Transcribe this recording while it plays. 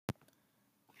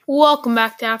Welcome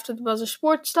back to After the Buzzer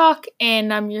Sports Talk,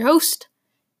 and I'm your host,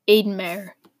 Aiden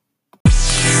Mayer.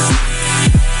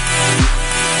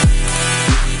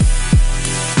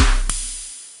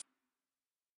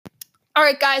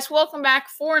 Alright guys, welcome back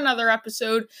for another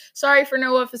episode. Sorry for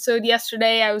no episode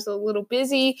yesterday, I was a little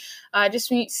busy.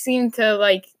 Just seemed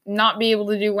to not be able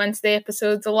to do Wednesday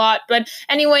episodes a lot. But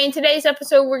anyway, in today's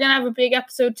episode, we're going to have a big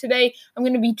episode today. I'm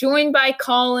going to be joined by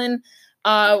Colin.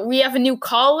 We have a new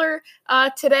caller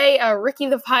today, Ricky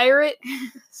the Pirate.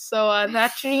 So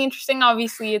that should be interesting.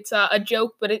 Obviously, it's a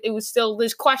joke, but it was still,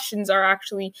 his questions are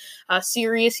actually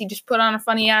serious. He just put on a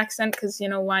funny accent because,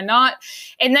 why not?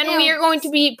 And then we are going to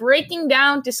be breaking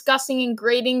down, discussing, and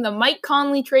grading the Mike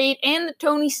Conley trade and the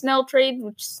Tony Snell trade,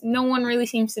 which no one really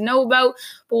seems to know about,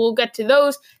 but we'll get to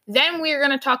those. Then we are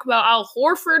going to talk about Al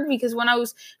Horford, because when I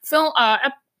was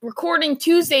recording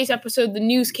Tuesday's episode, the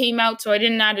news came out, so I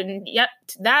didn't add it yet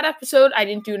to that episode. I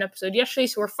didn't do an episode yesterday,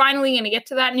 so we're finally going to get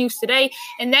to that news today.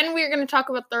 And then we're going to talk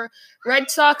about the Red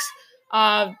Sox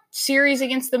series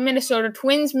against the Minnesota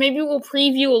Twins. Maybe we'll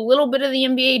preview a little bit of the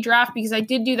NBA draft, because I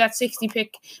did do that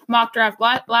 60-pick mock draft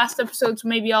last episode, so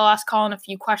maybe I'll ask Colin a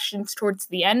few questions towards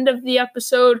the end of the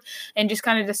episode and just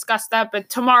kind of discuss that. But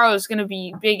tomorrow is going to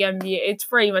be big NBA. It's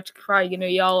pretty much probably going to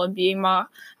be all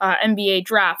NBA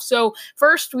draft. So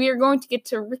first, we are going to get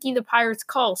to Ricky the Pirate's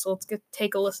call, so let's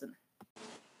take a listen.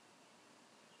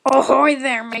 Ahoy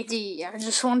there, matey. I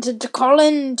just wanted to call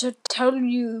in to tell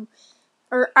you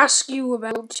or ask you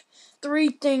about 3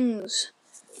 things.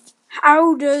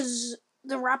 How does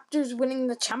the Raptors winning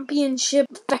the championship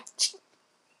affect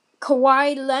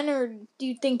Kawhi Leonard? Do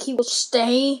you think he will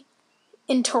stay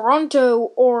in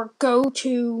Toronto or go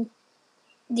to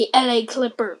the LA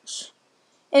Clippers?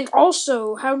 And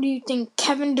also, how do you think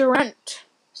Kevin Durant's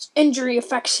injury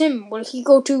affects him? Will he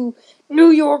go to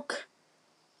New York,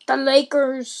 the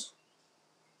Lakers,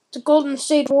 the Golden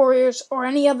State Warriors, or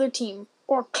any other team?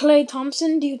 Or Klay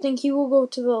Thompson, do you think he will go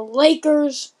to the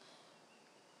Lakers,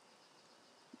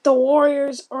 the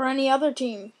Warriors, or any other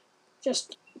team?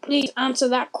 Just please answer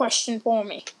that question for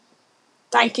me.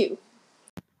 Thank you.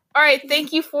 All right,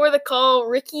 thank you for the call,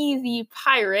 Ricky the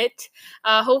Pirate.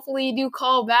 Hopefully you do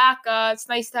call back. It's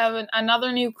nice to have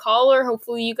another new caller.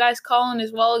 Hopefully you guys call in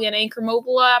as well. Again, Anchor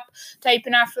mobile app, type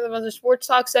in After the Buzzer Sports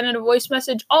Talk, send in a voice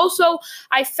message. Also,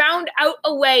 I found out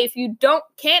a way if you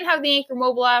can't have the Anchor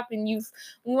mobile app and you've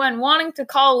been wanting to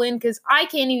call in, because I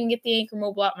can't even get the Anchor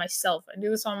mobile app myself. I do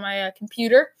this on my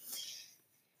computer.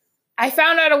 I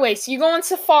found out a way. So you go on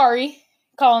Safari.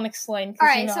 Colin, explain. All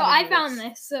right, so I found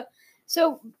this.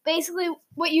 So basically,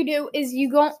 what you do is you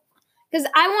go, because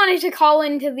I wanted to call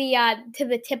into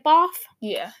the tip off.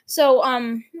 Yeah. So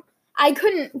I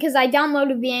couldn't, because I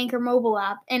downloaded the Anchor mobile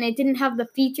app and it didn't have the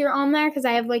feature on there because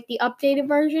I have the updated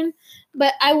version.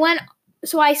 But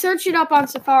I searched it up on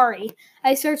Safari.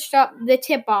 I searched up the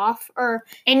tip off,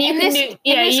 in this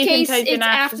case, it's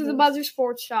After the Buzzer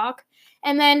Sports Talk,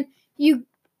 and then you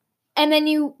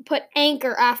put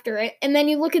Anchor after it, and then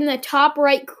you look in the top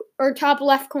right or top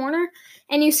left corner,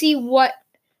 and you see what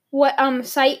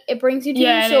site it brings you to.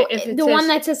 Yeah, so the one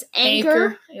that says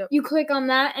Anchor, yep. You click on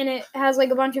that, and it has a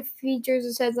bunch of features.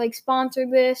 It says sponsor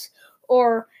this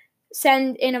or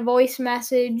send in a voice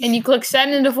message. And you click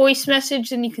send in a voice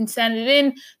message, and you can send it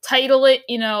in, title it,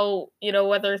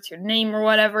 whether it's your name or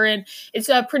whatever. And it's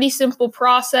a pretty simple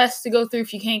process to go through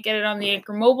if you can't get it on the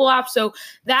Anchor mobile app. So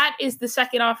that is the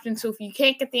second option. So if you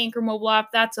can't get the Anchor mobile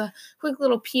app, that's a quick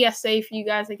little PSA for you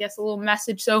guys, I guess, a little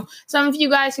message. So some of you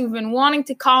guys who've been wanting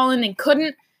to call in and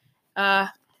couldn't,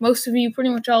 most of you, pretty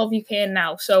much all of you can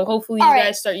now. So hopefully you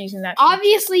guys start using that.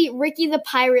 Obviously, Ricky the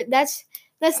Pirate, that's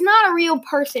not a real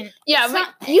person. Yeah,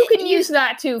 but you can use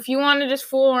that too. If you want to just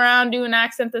fool around, do an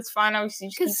accent, that's fine. Obviously,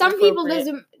 because some people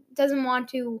doesn't want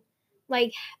to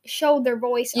show their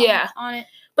voice on it.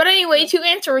 But anyway, to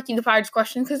answer Ricky the Pirate's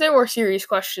question, because there were serious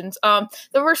questions. The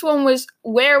first one was,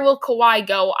 where will Kawhi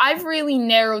go? I've really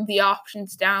narrowed the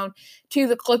options down to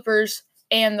the Clippers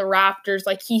and the Raptors,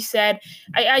 like he said.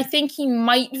 I think he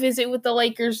might visit with the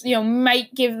Lakers,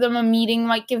 might give them a meeting,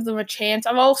 might give them a chance.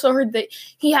 I've also heard that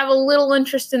he have a little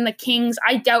interest in the Kings.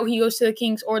 I doubt he goes to the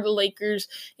Kings or the Lakers,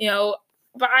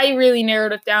 but I really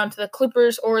narrowed it down to the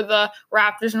Clippers or the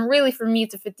Raptors, and really for me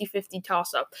it's a 50-50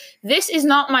 toss-up. This is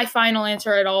not my final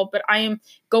answer at all, but I am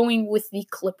going with the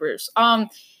Clippers. For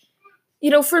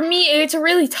me it's a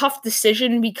really tough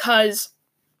decision because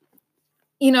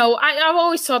I've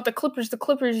always thought the Clippers,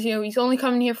 he's only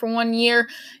coming here for 1 year.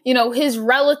 His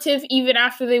relative, even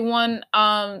after they won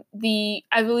I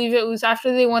believe it was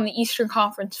after they won the Eastern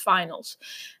Conference Finals.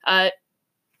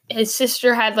 his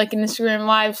sister had like an Instagram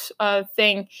Live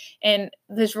thing, and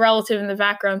this relative in the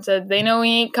background said, they know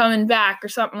he ain't coming back or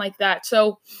something like that.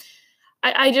 So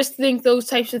I just think those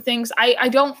types of things, I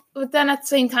don't, but then at the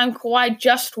same time, Kawhi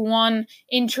just won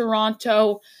in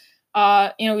Toronto.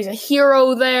 He's a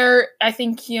hero there. I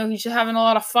think, he's just having a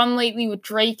lot of fun lately with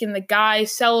Drake and the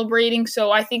guys celebrating.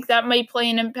 So I think that might play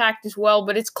an impact as well,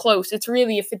 but it's close. It's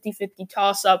really a 50-50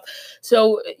 toss-up.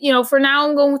 So, for now,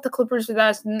 I'm going with the Clippers, but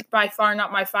that's by far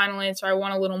not my final answer. I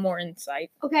want a little more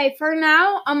insight. Okay, for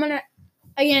now, I'm going to,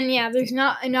 again, there's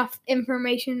not enough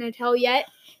information to tell yet.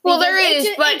 Well, there is,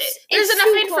 but there's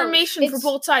enough information for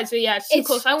both sides. But yeah, it's too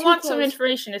close. I want some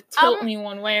information to tilt me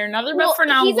one way or another. But for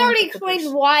now, he's already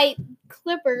explained why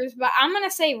Clippers, but I'm gonna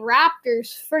say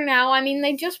Raptors for now. I mean,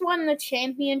 they just won the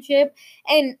championship,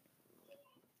 and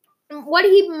what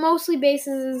he mostly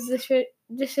bases his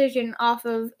decision off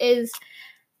of is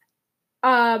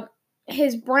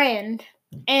his brand.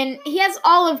 And he has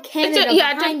all of Canada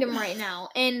behind him right now.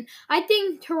 And I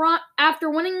think Toronto, after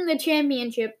winning the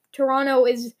championship, Toronto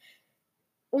is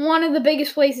one of the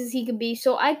biggest places he could be.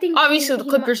 So I think obviously the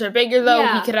Clippers are bigger, though.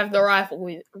 Yeah. He could have the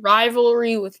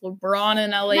rivalry with LeBron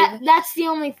and LA. That's the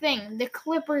only thing. The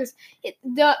Clippers,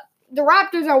 the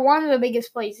Raptors are one of the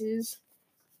biggest places,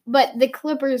 but the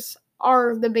Clippers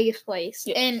are the biggest place.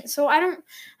 Yeah. And so I don't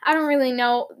really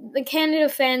know. The Canada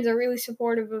fans are really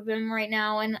supportive of him right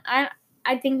now, and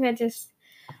I think that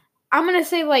I'm going to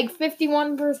say like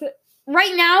 51%.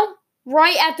 Right now,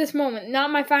 right at this moment, not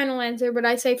my final answer, but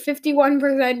I say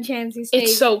 51% chance he stays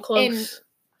it's so close. In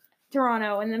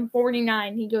Toronto, and then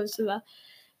 49% he goes to the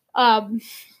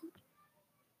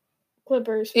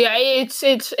Clippers. Yeah, it's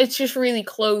just really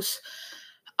close.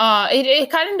 It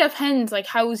kind of depends, like,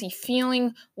 how is he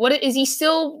feeling? What is he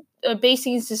still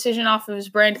basing his decision off of his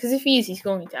brand? Because if he is, he's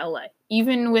going to LA.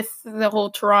 Even with the whole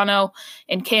Toronto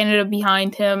and Canada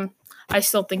behind him, I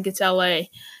still think it's LA.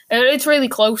 It's really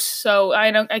close, so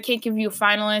I can't give you a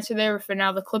final answer there. But for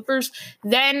now, the Clippers.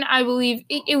 Then I believe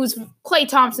it was Klay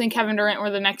Thompson and Kevin Durant were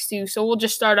the next two. So we'll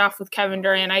just start off with Kevin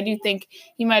Durant. I do think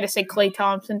he might have said Klay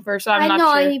Thompson first. So I'm not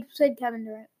sure. He said Kevin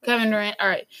Durant. Kevin Durant. All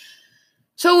right.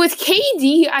 So with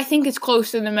KD, I think it's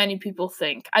closer than many people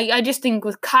think. I just think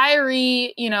with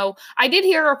Kyrie, I did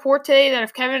hear a report today that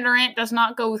if Kevin Durant does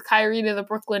not go with Kyrie to the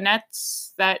Brooklyn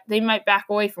Nets, that they might back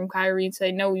away from Kyrie and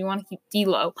say, no, we want to keep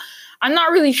D'Lo. I'm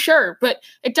not really sure, but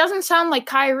it doesn't sound like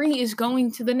Kyrie is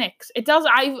going to the Knicks. It does.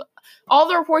 All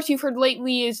the reports you've heard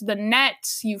lately is the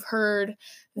Nets. You've heard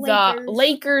the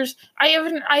Lakers. I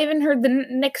haven't heard the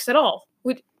Knicks at all.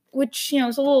 Which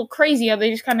is a little crazy how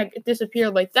they just kind of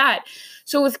disappeared like that.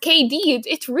 So with KD,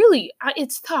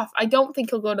 it's tough. I don't think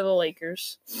he'll go to the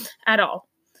Lakers at all.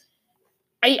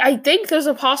 I think there's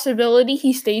a possibility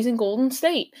he stays in Golden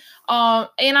State.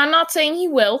 And I'm not saying he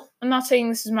will. I'm not saying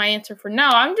this is my answer for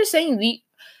now. I'm just saying the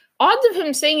odds of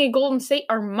him staying in Golden State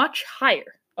are much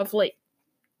higher of late.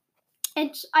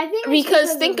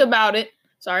 Because think about it.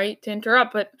 Sorry to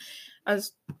interrupt, but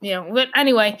but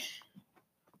anyway.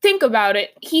 Think about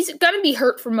it. He's going to be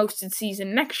hurt for most of the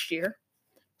season next year.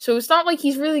 So it's not like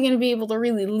he's really going to be able to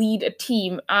really lead a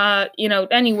team,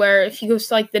 anywhere. If he goes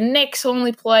to, like, the Knicks,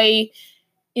 only play,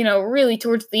 really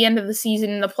towards the end of the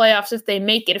season in the playoffs if they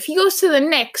make it. If he goes to the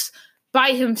Knicks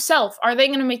by himself, are they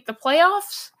going to make the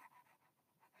playoffs?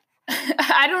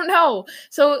 I don't know.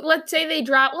 So let's say they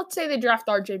draft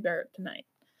RJ Barrett tonight.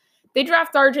 They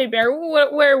draft RJ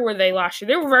Barrett. Where were they last year?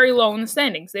 They were very low in the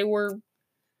standings. They were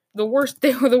the worst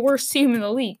team in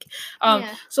the league.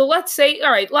 So let's say,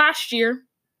 all right, last year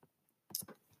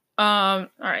they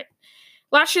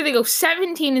go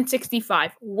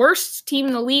 17-65. Worst team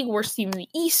in the league, worst team in the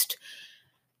East.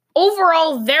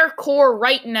 Overall, their core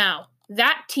right now,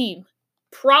 that team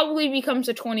probably becomes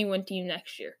a 20-win team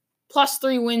next year. Plus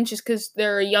 3 wins just because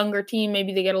they're a younger team.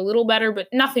 Maybe they get a little better, but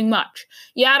nothing much.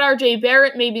 You add RJ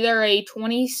Barrett, maybe they're a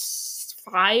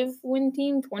 25-win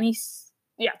team,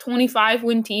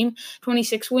 25-win team,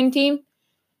 26-win team.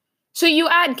 So you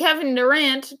add Kevin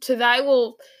Durant to that.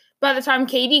 Well, by the time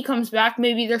KD comes back,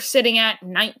 maybe they're sitting at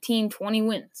 19, 20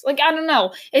 wins. Like, I don't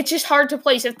know. It's just hard to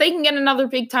place. If they can get another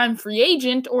big-time free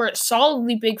agent or a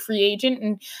solidly big free agent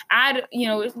and add, make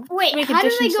how do they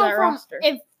additions to go that from roster.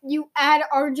 If you add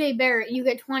RJ Barrett, you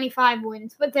get 25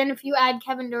 wins, but then if you add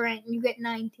Kevin Durant, you get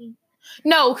 19?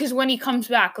 No, because when he comes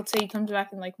back, let's say he comes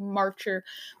back in like March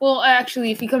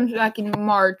if he comes back in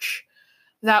March,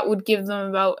 that would give them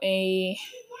about a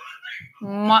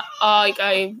month,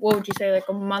 what would you say, like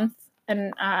a month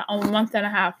and a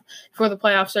half before the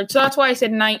playoffs start. So that's why I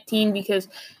said 19, because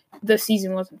the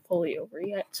season wasn't fully over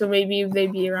yet. So maybe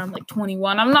they'd be around like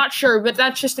 21. I'm not sure, but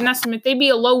that's just an estimate. They'd be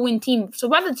a low-win team. So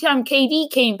by the time KD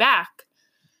came back,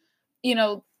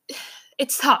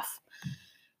 it's tough.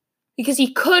 Because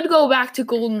he could go back to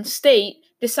Golden State,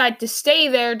 decide to stay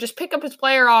there, just pick up his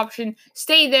player option,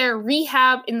 stay there,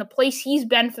 rehab in the place he's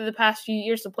been for the past few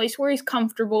years, the place where he's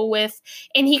comfortable with,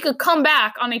 and he could come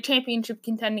back on a championship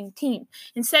contending team.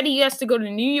 Instead, he has to go to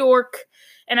New York,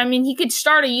 and he could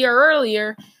start a year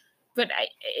earlier, but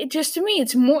to me,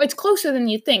 it's closer than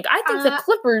you think. I think the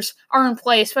Clippers are in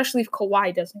play, especially if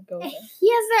Kawhi doesn't go there.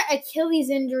 He has that Achilles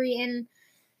injury, and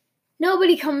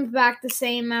nobody comes back the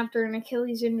same after an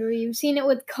Achilles injury. You've seen it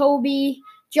with Kobe.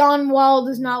 John Wall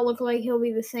does not look like he'll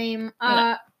be the same.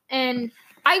 No. And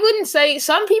I wouldn't say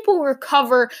some people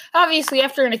recover, obviously,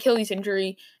 after an Achilles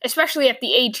injury, especially at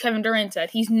the age Kevin Durant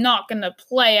said. He's not going to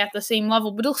play at the same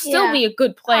level, but he'll still be a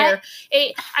good player.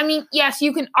 Yes,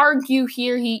 you can argue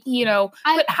here,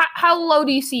 but how low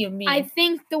do you see him being? I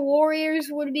think the Warriors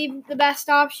would be the best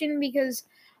option because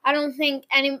I don't think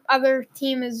any other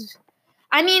team is...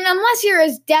 unless you're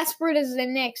as desperate as the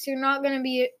Knicks, you're not going to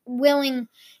be willing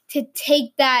to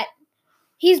take that.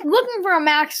 He's looking for a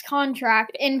max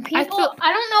contract, and people,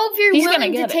 I don't know if you're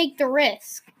willing to take the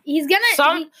risk. He's going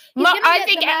to I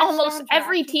think almost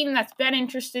every team that's been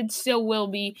interested still will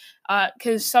be,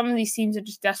 because some of these teams are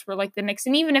just desperate, like the Knicks.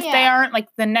 And even if they aren't, like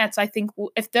the Nets, I think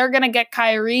if they're going to get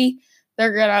Kyrie,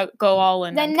 they're going to go all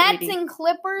in. The Nets and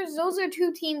Clippers, those are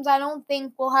two teams I don't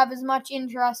think will have as much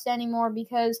interest anymore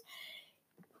because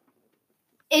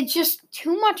it's just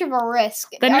too much of a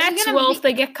risk. The Nets will if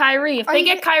they get Kyrie. If they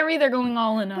get Kyrie, they're going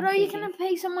all in. But are you going to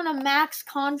pay someone a max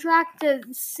contract to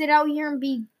sit out here and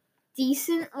be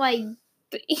decent?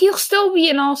 He'll still be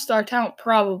an all-star talent,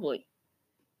 probably.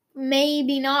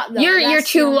 Maybe not, though. You're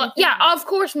too low. Yeah, of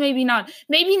course, maybe not.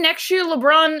 Maybe next year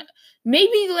LeBron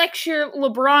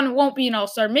won't be an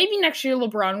all-star. Maybe next year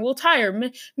LeBron will tire.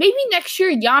 Maybe next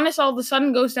year Giannis all of a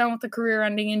sudden goes down with a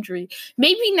career-ending injury.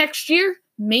 Maybe next year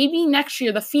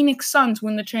the Phoenix Suns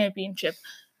win the championship.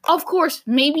 Of course,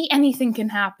 maybe anything can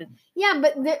happen. Yeah,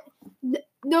 but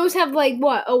those have, a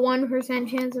 1%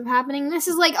 chance of happening. This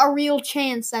is, a real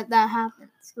chance that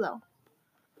happens, though.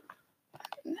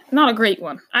 Not a great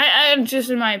one. I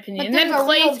just in my opinion. But and then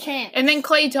real chance. And then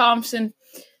Klay Thompson.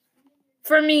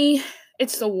 For me,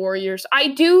 it's the Warriors. I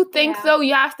do think, though,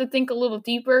 you have to think a little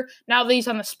deeper now that he's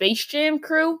on the Space Jam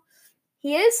crew.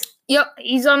 He is? Yep,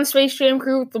 he's on the Space Jam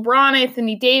crew with LeBron,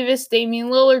 Anthony Davis, Damian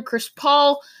Lillard, Chris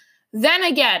Paul. Then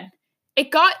again,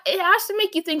 it has to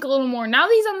make you think a little more. Now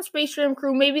that he's on the Space Jam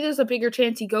crew, maybe there's a bigger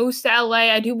chance he goes to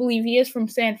LA. I do believe he is from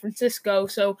San Francisco,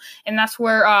 and that's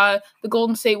where the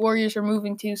Golden State Warriors are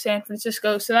moving to, San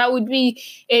Francisco. So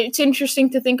it's interesting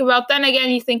to think about. Then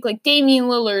again, you think like Damian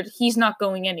Lillard, he's not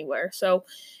going anywhere. So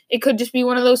it could just be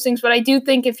one of those things. But I do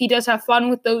think if he does have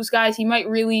fun with those guys, he might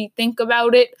really think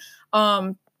about it.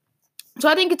 So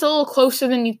I think it's a little closer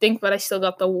than you think, but I still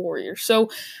got the Warriors. So,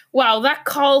 wow, that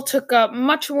call took up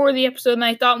much more of the episode than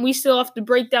I thought, and we still have to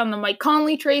break down the Mike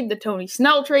Conley trade, the Tony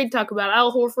Snell trade, talk about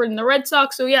Al Horford and the Red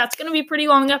Sox. So, yeah, it's going to be a pretty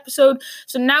long episode.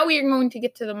 So now we are going to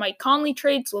get to the Mike Conley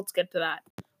trade, so let's get to that.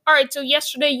 All right, so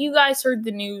yesterday you guys heard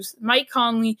the news. Mike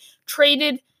Conley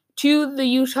traded to the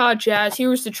Utah Jazz. Here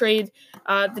was the trade.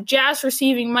 The Jazz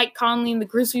receiving Mike Conley and the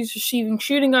Grizzlies receiving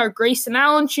shooting guard Grayson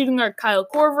Allen, shooting guard Kyle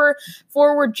Korver,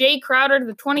 forward Jay Crowder,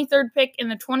 the 23rd pick, and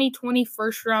the 2020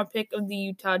 first-round pick of the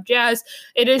Utah Jazz.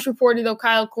 It is reported, though,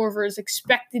 Kyle Korver is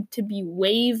expected to be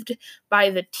waived by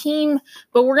the team,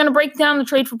 but we're going to break down the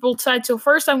trade for both sides. So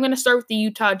first, I'm going to start with the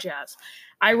Utah Jazz.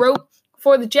 I wrote,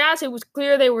 for the Jazz, it was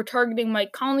clear they were targeting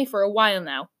Mike Conley for a while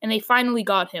now, and they finally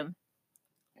got him.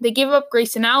 They give up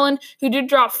Grayson Allen, who did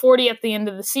drop 40 at the end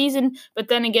of the season, but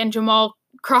then again, Jamal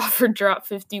Crawford dropped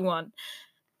 51.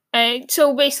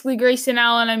 So basically, Grayson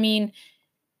Allen,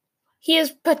 he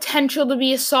has potential to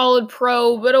be a solid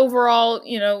pro, but overall,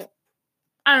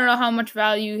 I don't know how much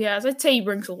value he has. I'd say he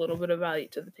brings a little bit of value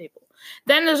to the table.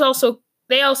 Then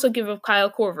they also give up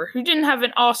Kyle Korver, who didn't have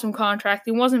an awesome contract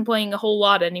and wasn't playing a whole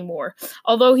lot anymore,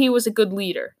 although he was a good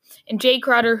leader. And Jay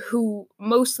Crowder, who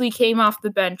mostly came off the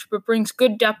bench, but brings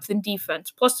good depth and defense,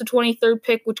 plus the 23rd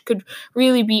pick, which could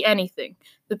really be anything.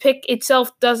 The pick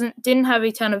itself didn't have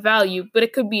a ton of value, but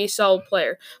it could be a solid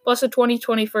player, plus a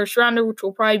 2020 first rounder, which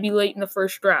will probably be late in the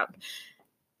first round.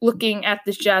 Looking at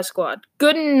this Jazz squad.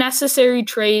 Good and necessary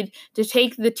trade to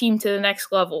take the team to the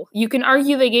next level. You can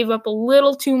argue they gave up a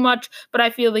little too much, but I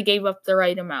feel they gave up the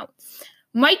right amount.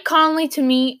 Mike Conley, to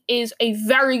me, is a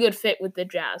very good fit with the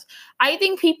Jazz. I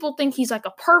think people think he's like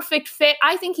a perfect fit.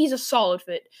 I think he's a solid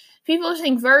fit. People are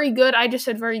saying very good. I just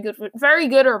said very good fit. Very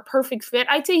good or a perfect fit.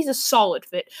 I'd say he's a solid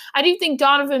fit. I do think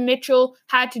Donovan Mitchell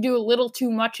had to do a little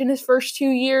too much in his first 2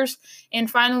 years, and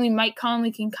finally Mike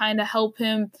Conley can kind of help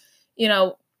him,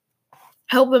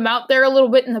 help him out there a little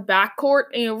bit in the backcourt.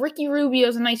 Ricky Rubio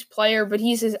is a nice player, but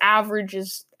he's as average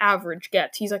as average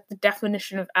gets. He's like the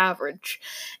definition of average.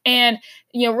 And,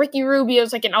 Ricky Rubio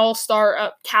is like an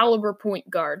all-star caliber point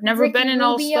guard. Never been an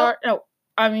all-star. No,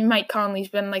 I mean, Mike Conley's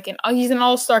been he's an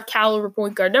all-star caliber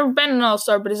point guard. Never been an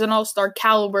all-star, but is an all-star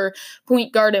caliber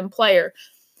point guard and player.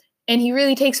 And he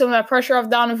really takes some of that pressure off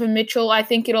Donovan Mitchell. I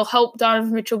think it'll help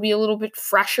Donovan Mitchell be a little bit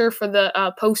fresher for the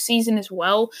postseason as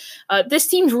well. This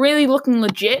team's really looking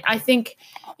legit. I think,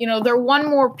 they're one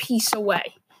more piece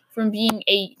away from being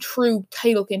a true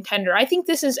title contender. I think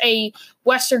this is a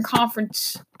Western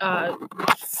Conference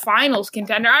Finals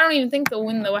contender. I don't even think they'll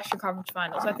win the Western Conference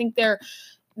Finals. I think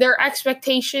their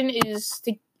expectation is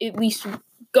to at least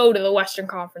go to the Western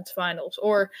Conference Finals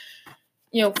or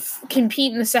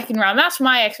compete in the second round. That's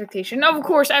my expectation. Now, of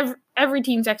course, every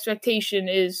team's expectation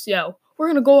is, we're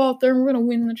going to go out there and we're going to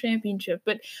win the championship.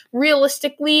 But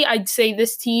realistically, I'd say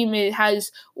this team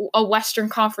has a Western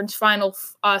Conference final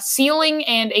ceiling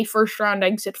and a first-round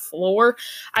exit floor.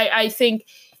 I think,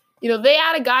 they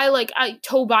had a guy like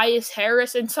Tobias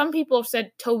Harris, and some people have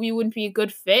said Toby wouldn't be a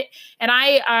good fit. And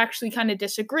I actually kind of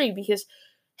disagree because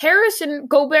Harris and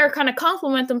Gobert kind of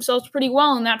complement themselves pretty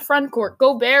well in that front court.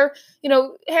 Gobert,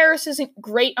 Harris isn't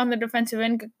great on the defensive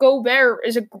end. Gobert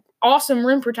is an awesome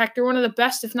rim protector, one of the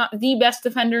best, if not the best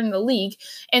defender in the league.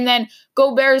 And then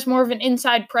Gobert is more of an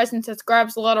inside presence that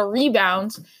grabs a lot of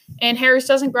rebounds. And Harris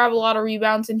doesn't grab a lot of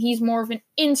rebounds, and he's more of an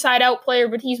inside-out player,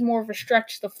 but he's more of a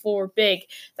stretch-the-floor big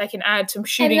that can add some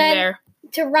shooting there.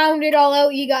 To round it all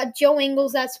out, you got Joe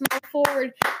Ingles, that small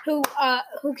forward, who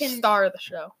can star of the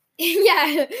show.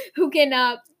 Yeah,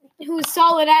 who's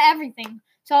solid at everything.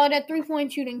 Solid at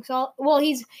 3-point shooting.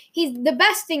 He's the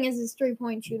best thing is his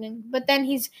 3-point shooting, but then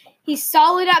he's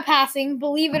solid at passing,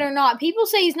 believe it or not. People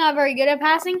say he's not very good at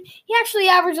passing. He actually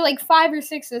averaged 5 or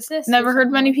 6 assists. Never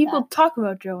heard many people talk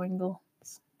about Joe Ingles.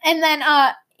 And then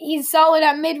he's solid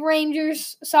at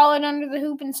mid-rangers, solid under the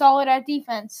hoop, and solid at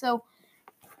defense. So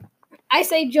I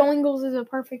say Joe Ingles is a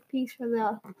perfect piece for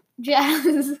the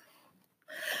Jazz.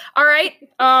 All right.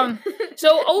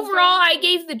 So overall, I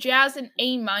gave the Jazz an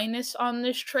A- on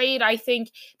this trade. I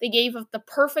think they gave up the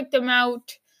perfect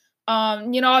amount.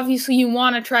 Obviously you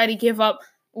want to try to give up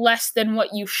less than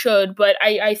what you should, but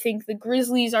I think the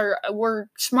Grizzlies were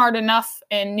smart enough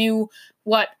and knew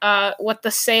what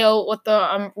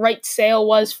the right sale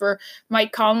was for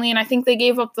Mike Conley, and I think they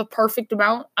gave up the perfect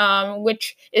amount,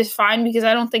 which is fine because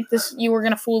I don't think you were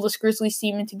going to fool this Grizzlies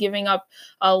team into giving up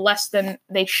less than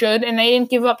they should, and they didn't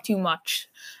give up too much.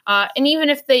 And even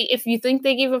if you think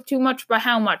they gave up too much, by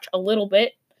how much? A little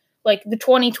bit. Like the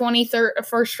 2020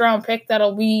 first round pick,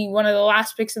 that'll be one of the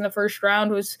last picks in the first round,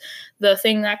 was the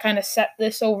thing that kind of set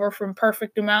this over from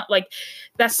perfect amount.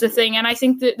 That's the thing. And I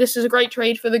think that this is a great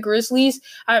trade for the Grizzlies.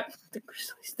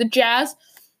 The Jazz.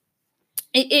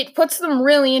 It puts them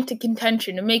really into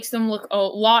contention. It makes them look a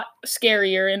lot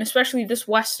scarier, and especially this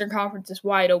Western Conference is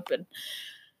wide open.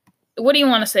 What do you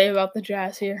want to say about the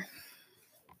Jazz here?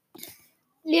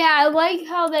 Yeah, I like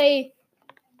how they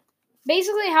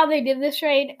did this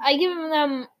trade. I give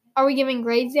them. Are we giving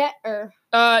grades yet? Or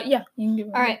yeah, you can give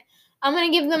them. All right, I'm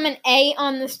gonna give them an A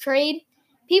on this trade.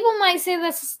 People might say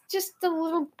that's just a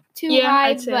little too high,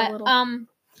 I'd say but I'm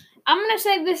gonna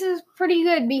say this is pretty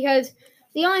good because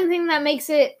the only thing that makes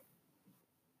it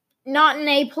not an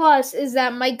A+ is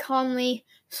that Mike Conley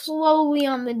slowly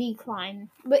on the decline,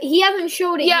 but he hasn't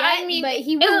showed it yet. I mean, but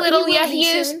he will. A little, he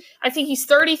is. I think he's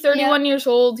 31 years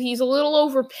old. He's a little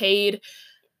overpaid.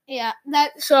 Yeah,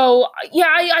 that. So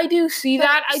I do see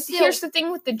that. Here's the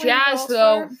thing with the Jazz,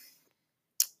 though.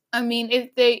 I mean,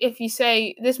 if you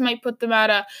say this might put them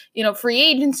at a free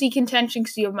agency contention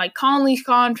because you have Mike Conley's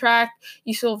contract,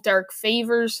 you still have Derek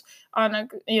Favors on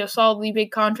a solidly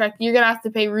big contract. You're gonna have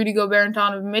to pay Rudy Gobert and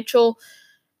Donovan Mitchell.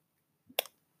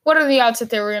 What are the odds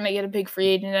that they were going to get a big free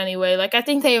agent anyway? I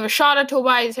think they have a shot at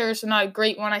Tobias Harris, not a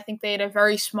great one. I think they had a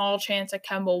very small chance at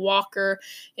Kemba Walker.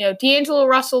 D'Angelo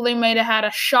Russell, they might have had a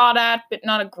shot at, but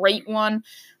not a great one.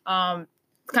 Kind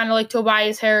of like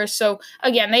Tobias Harris. So,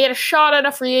 again, they had a shot at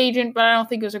a free agent, but I don't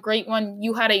think it was a great one.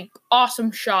 You had an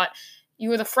awesome shot. You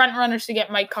were the front runners to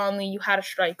get Mike Conley. You had a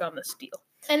strike on this deal.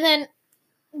 And then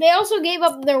they also gave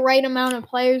up the right amount of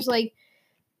players.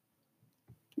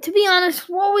 To be honest,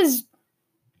 what was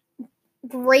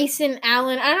Grayson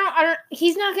Allen. I don't.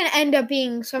 He's not going to end up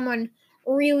being someone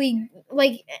really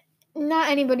like. Not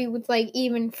anybody with like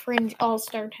even fringe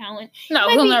all-star talent. No,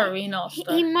 he'll never be an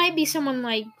all-star. He might be someone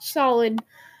like solid.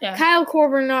 Yeah. Kyle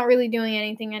Korver not really doing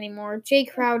anything anymore. Jay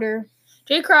Crowder's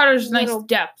nice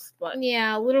depth, but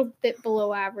a little bit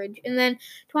below average. And then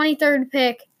 23rd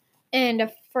pick and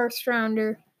a first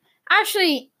rounder.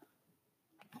 Actually,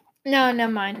 no,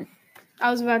 never mind.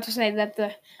 I was about to say that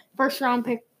the first round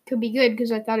pick could be good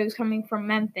because I thought it was coming from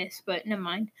Memphis, but never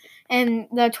mind. And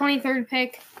the 23rd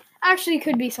pick actually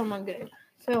could be someone good.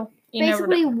 So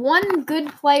basically one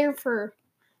good player for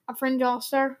a fringe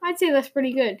all-star. I'd say that's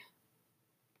pretty good.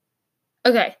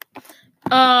 Okay.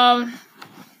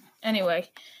 Anyway.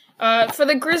 For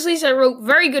the Grizzlies, I wrote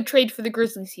very good trade for the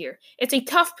Grizzlies here. It's a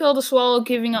tough pill to swallow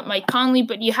giving up Mike Conley,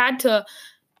 but you had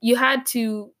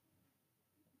to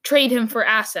trade him for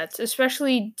assets,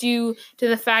 especially due to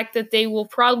the fact that they will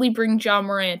probably bring Ja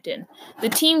Morant in. The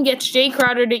team gets Jay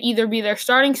Crowder to either be their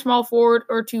starting small forward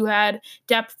or to add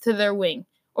depth to their wing,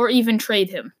 or even trade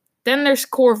him. Then there's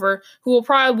Korver, who will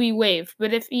probably be waived,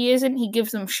 but if he isn't, he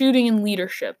gives them shooting and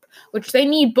leadership, which they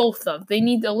need both of. They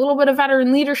need a little bit of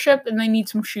veteran leadership, and they need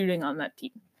some shooting on that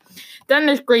team. Then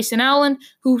there's Grayson Allen,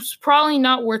 who's probably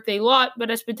not worth a lot, but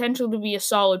has potential to be a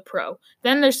solid pro.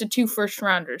 Then there's the 2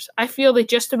 first-rounders. I feel they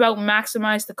just about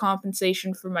maximized the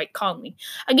compensation for Mike Conley.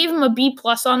 I gave him a B+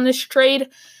 on this trade. It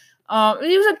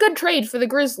was a good trade for the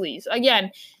Grizzlies.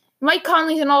 Again, Mike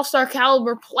Conley's an all-star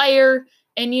caliber player,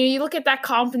 and you look at that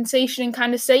compensation and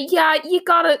kind of say, yeah, you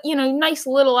got nice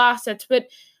little assets, but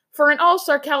for an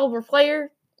all-star caliber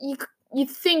player, you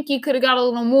think you could have got a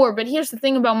little more. But here's the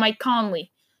thing about Mike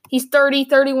Conley. He's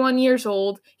 31 years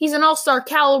old. He's an all-star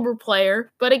caliber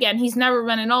player, but again, he's never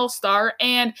been an all-star,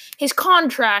 and his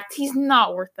contract, he's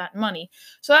not worth that money.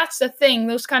 So that's the thing.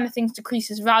 Those kind of things decrease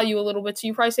his value a little bit. So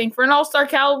you're probably saying for an all-star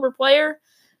caliber player,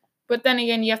 but then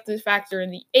again, you have to factor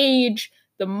in the age,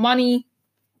 the money,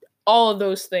 all of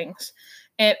those things.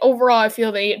 And overall, I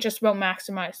feel they just about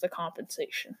maximize the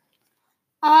compensation.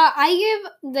 I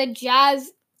give the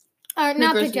Jazz,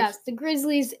 the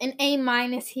Grizzlies an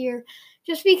A- here.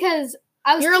 Just because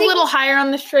You're a little higher on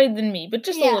this trade than me, but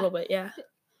just a little bit, yeah.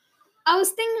 I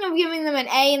was thinking of giving them an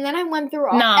A, and then I went through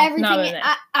everything.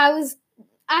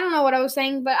 I don't know what I was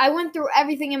saying, but I went through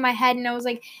everything in my head, and I was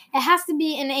like, it has to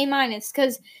be an A-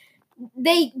 because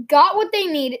they got what they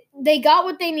needed. They got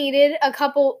what they needed. A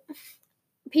couple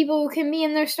people who can be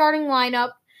in their starting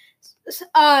lineup.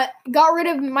 Got rid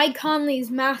of Mike Conley's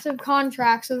massive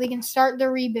contract so they can start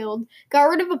their rebuild. Got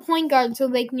rid of a point guard so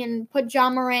they can put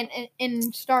Ja Morant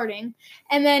in starting.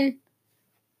 And then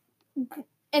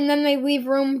they leave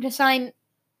room to sign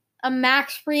a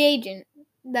max free agent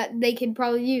that they could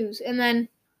probably use. And then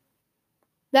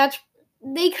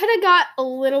they could have got a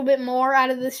little bit more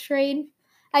out of this trade.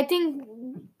 I think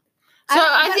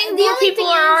more people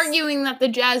are arguing that the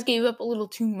Jazz gave up a little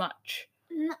too much.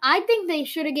 I think they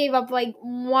should have gave up like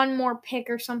one more pick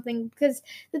or something, because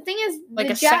the thing is, like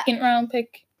a second round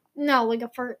pick. No, like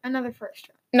another first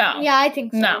round. No. Yeah, I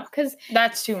think so. No, because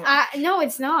that's too much. No,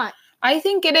 it's not. I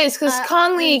think it is, because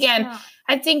Conley again,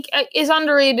 I think is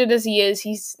underrated as he is.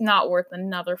 He's not worth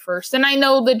another first. And I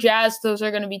know the Jazz; those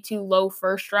are going to be 2 low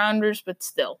first rounders, but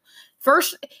still,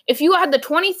 if you had the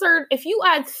 23rd, if you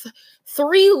had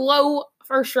 3 low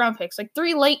first round picks, like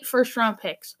 3 late first round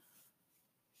picks.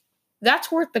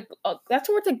 That's worth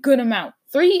a good amount.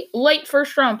 3 late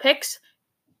first round picks.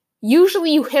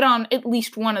 Usually you hit on at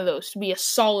least one of those to be a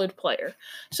solid player.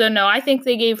 So no, I think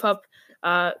they gave up.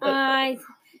 The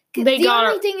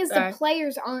only thing is the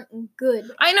players aren't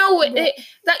good. I know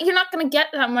that you're not going to get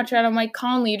that much out of Mike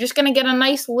Conley. You're just going to get a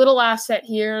nice little asset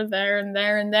here, there, and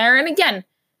there, and there. And again,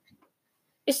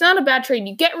 it's not a bad trade.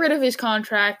 You get rid of his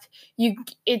contract.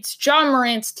 It's Ja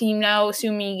Morant's team now,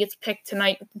 assuming he gets picked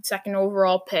tonight with the 2nd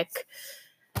overall pick.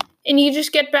 And you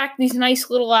just get back these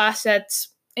nice little assets.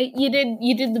 You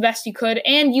did the best you could,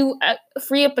 and you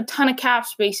free up a ton of cap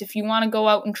space if you want to go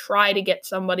out and try to get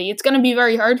somebody. It's going to be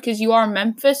very hard because you are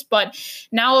Memphis, but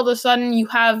now all of a sudden you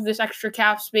have this extra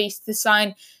cap space to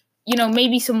sign,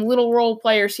 maybe some little role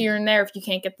players here and there if you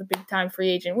can't get the big-time free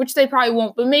agent, which they probably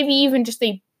won't, but maybe even just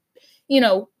a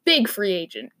big free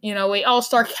agent, a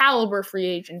all-star caliber free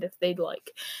agent if they'd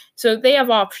like. So they have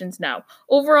options now.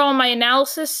 Overall, my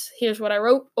analysis, here's what I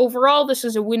wrote. Overall, this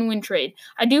is a win-win trade.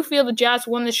 I do feel the Jazz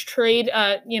won this trade,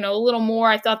 a little more.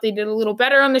 I thought they did a little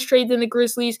better on this trade than the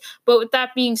Grizzlies. But with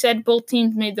that being said, both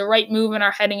teams made the right move and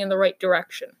are heading in the right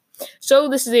direction. So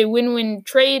this is a win-win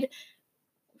trade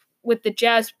with the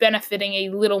Jazz benefiting a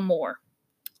little more.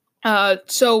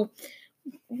 So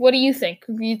what do you think?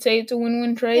 You'd say it's a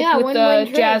win-win trade Yeah, with win-win the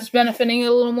trade. Jazz benefiting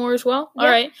a little more as well? Yeah. All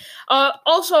right.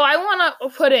 Also, I want to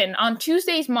put in on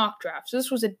Tuesday's mock draft. So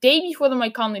this was a day before the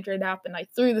Mike Conley trade happened. I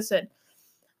threw this in.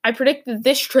 I predicted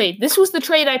this trade. This was the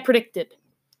trade I predicted.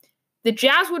 The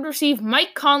Jazz would receive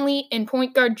Mike Conley and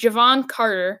point guard Javon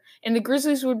Carter, and the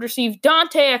Grizzlies would receive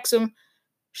Dante Exum,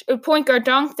 point guard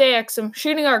Dante Exum,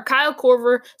 shooting guard Kyle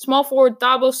Korver, small forward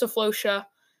Thabo Sefolosha,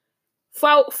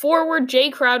 forward Jay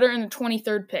Crowder, and the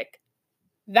 23rd pick.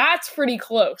 That's pretty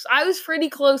close. I was pretty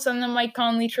close on the Mike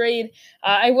Conley trade.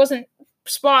 I wasn't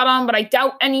spot on, but I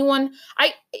doubt anyone.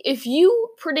 If you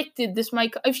predict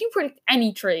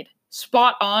any trade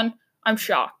spot on, I'm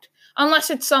shocked. Unless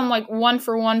it's some like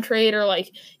 1-for-1 trade or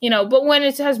like, but when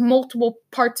it has multiple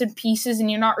parts and pieces and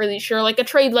you're not really sure, like a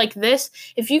trade like this,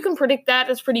 if you can predict that,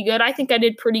 that's pretty good. I think I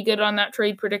did pretty good on that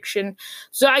trade prediction.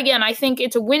 So again, I think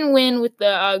it's a win-win with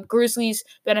the Grizzlies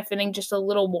benefiting just a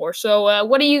little more. So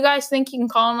what do you guys think? You can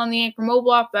call in on the Anchor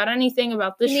Mobile app about anything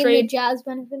about this trade. The Jazz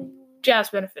benefiting? Jazz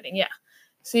benefiting, yeah.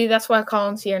 See, that's why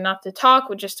Colin's here, not to talk,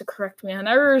 but just to correct me on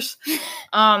errors.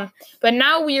 But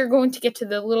now we are going to get to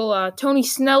the little Tony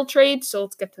Snell trade, so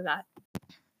let's get to that.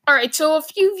 All right, so a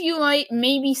few of you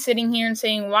may be sitting here and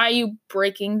saying, why are you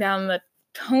breaking down the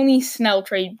Tony Snell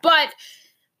trade? But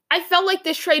I felt like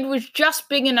this trade was just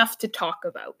big enough to talk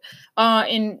about.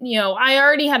 I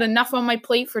already had enough on my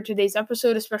plate for today's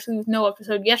episode, especially with no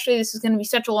episode yesterday. This is going to be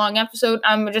such a long episode.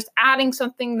 I'm just adding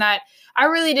something that I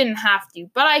really didn't have to.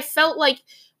 But I felt like,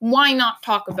 why not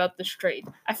talk about this trade?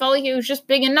 I felt like it was just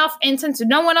big enough. And since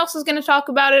no one else is going to talk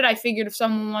about it, I figured if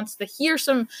someone wants to hear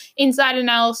some inside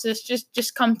analysis,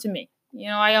 just come to me.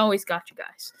 I always got you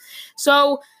guys.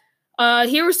 So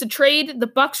here was the trade. The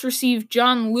Bucks received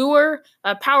John Lure,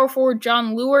 power forward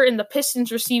John Lure, and the Pistons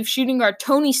received shooting guard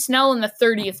Tony Snell in the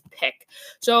 30th pick.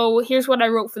 So here's what I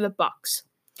wrote for the Bucks.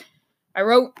 I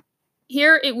wrote,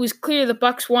 here it was clear the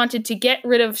Bucks wanted to get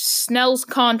rid of Snell's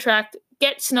contract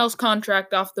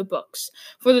off the books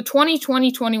for the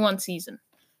 2020-21 season.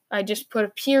 I just put a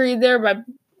period there, but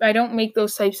I don't make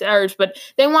those types of errors, but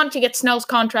they wanted to get Snell's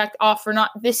contract off for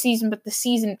not this season, but the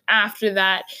season after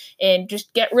that, and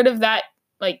just get rid of that,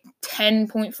 like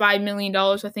 $10.5 million,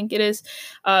 I think it is.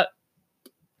 And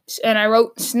I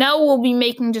wrote, Snell will be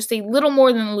making just a little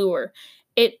more than Lure.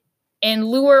 And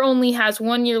Lure only has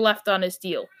 1 year left on his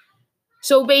deal.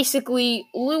 So basically,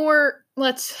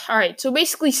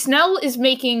 Snell is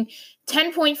making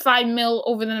 $10.5 million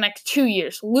over the next 2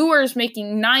 years. Lure is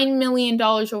making $9 million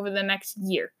over the next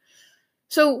year.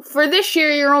 So for this year,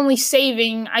 you're only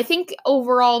saving, I think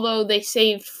overall, though, they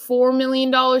saved $4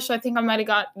 million. So I think I might have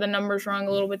got the numbers wrong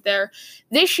a little bit there.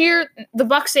 This year, the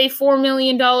Bucks save $4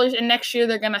 million, and next year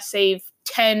they're going to save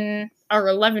 $11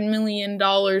 million,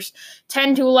 $10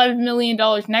 to $11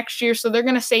 million next year. So they're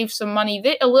going to save some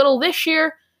money a little this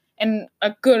year and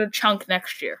a good chunk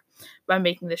next year by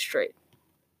making this trade.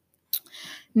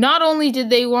 Not only did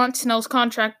they want Snell's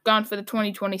contract gone for the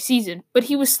 2020 season, but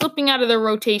he was slipping out of their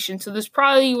rotation, so this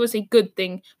probably was a good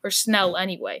thing for Snell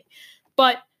anyway.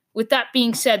 But with that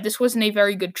being said, this wasn't a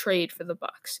very good trade for the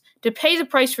Bucks. To pay the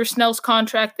price for Snell's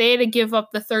contract, they had to give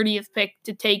up the 30th pick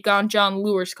to take on John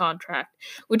Lure's contract,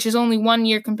 which is only 1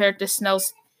 year compared to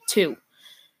Snell's 2.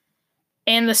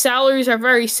 And the salaries are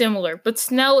very similar, but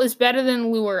Snell is better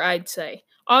than Lure, I'd say.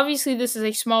 Obviously, this is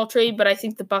a small trade, but I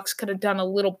think the Bucks could have done a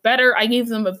little better. I gave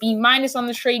them a B- on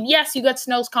this trade. Yes, you got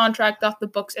Snell's contract off the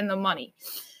books and the money.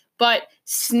 But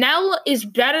Snell is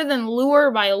better than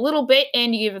Lure by a little bit,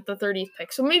 and you gave it the 30th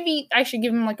pick. So maybe I should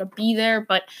give him like a B there.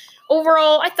 But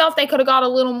overall, I thought they could have got a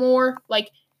little more. Like,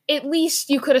 at least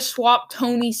you could have swapped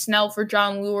Tony Snell for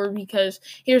John Lure, because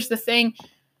here's the thing.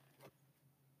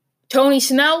 Tony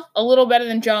Snell, a little better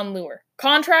than John Lure.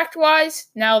 Contract-wise,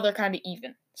 now they're kind of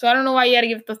even. So I don't know why you had to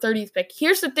give it the 30th pick.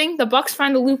 Here's the thing. The Bucks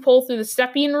find a loophole through the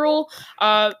Stepien rule.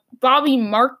 Bobby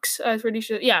Marks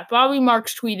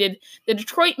tweeted, the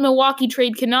Detroit-Milwaukee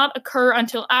trade cannot occur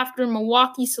until after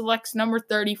Milwaukee selects number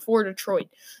 30 for Detroit.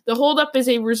 The holdup is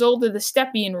a result of the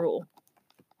Stepien rule,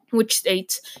 which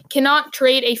states, cannot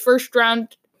trade a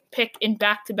first-round pick in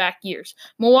back-to-back years.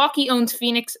 Milwaukee owes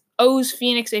Phoenix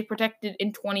a protected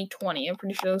in 2020. I'm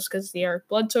pretty sure that's because of the Eric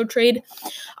Bledsoe trade.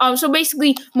 So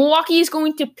basically, Milwaukee is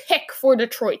going to pick for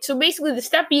Detroit. So basically, the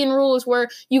Stepien rule is where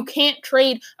you can't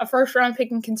trade a first-round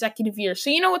pick in consecutive years. So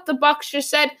you know what the Bucks just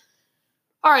said?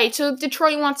 All right, so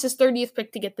Detroit wants his 30th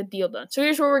pick to get the deal done. So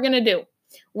here's what we're going to do.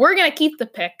 We're going to keep the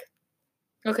pick.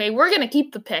 Okay, we're going to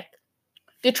keep the pick.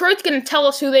 Detroit's going to tell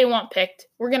us who they want picked.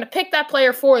 We're going to pick that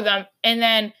player for them, and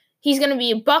then he's going to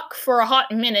be a Buck for a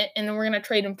hot minute, and then we're going to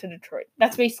trade him to Detroit.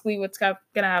 That's basically what's going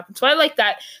to happen. So I like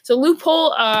that. So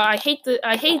loophole, I hate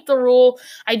the rule.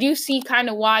 I do see kind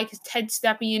of why, because Ted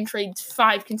Stepien trades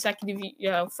 5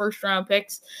 consecutive first-round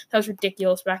picks. That was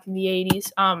ridiculous back in the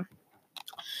 80s.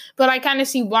 But I kind of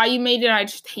see why you made it. I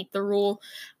just hate the rule.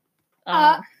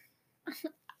 There's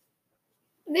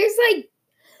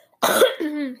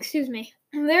excuse me.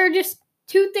 There are just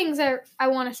 2 things that I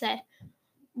want to say.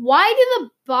 Why do the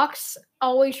Bucks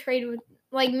always trade with,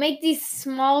 make these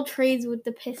small trades with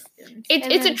the Pistons?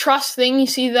 It's a trust thing. You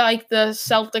see, the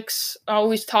Celtics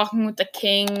always talking with the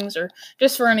Kings, or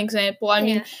just for an example. I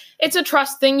mean, it's a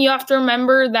trust thing. You have to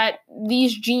remember that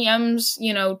these GMs,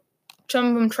 some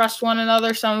of them trust one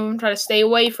another. Some of them try to stay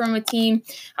away from a team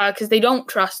because they don't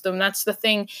trust them. That's the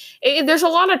thing. There's a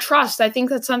lot of trust. I think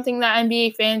that's something that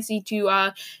NBA fans need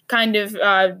to kind of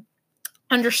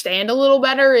understand a little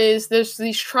better, is there's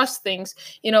these trust things.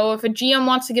 If a GM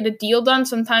wants to get a deal done,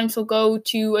 sometimes he'll go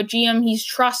to a GM he's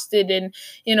trusted and,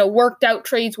 worked out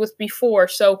trades with before.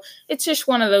 So it's just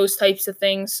one of those types of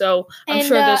things. So I'm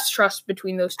sure there's trust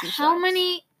between those two sides. How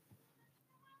many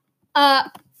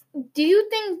do you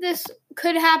think this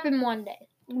could happen one day?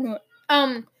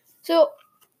 So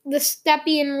the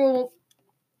Stepien rule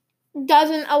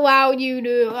doesn't allow you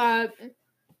to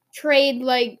trade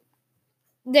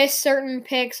this certain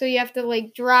pick, so you have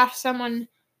to draft someone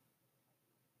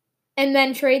and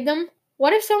then trade them.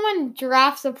 What if someone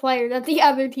drafts a player that the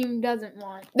other team doesn't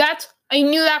want? I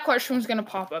knew that question was going to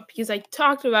pop up because I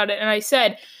talked about it and I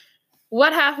said,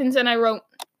 what happens? And I wrote,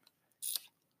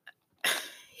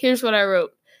 here's what I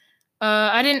wrote.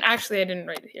 I didn't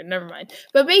write it here. Never mind.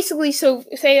 But basically, so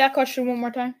say that question one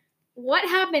more time. What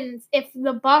happens if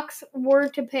the Bucks were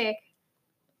to pick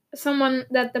someone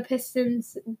that the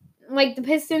Pistons, the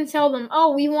Pistons tell them,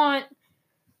 oh, we want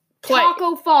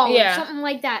Taco Fall or something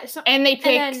like that. And they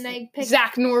pick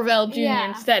Zach Norvell Jr.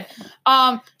 instead.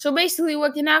 So basically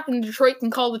what can happen, Detroit can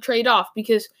call the trade off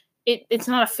because it's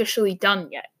not officially done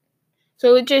yet.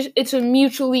 So it's a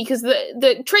mutually, because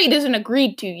the trade isn't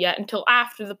agreed to yet until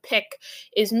after the pick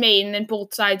is made, and then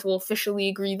both sides will officially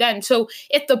agree then. So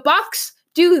if the Bucks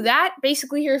do that,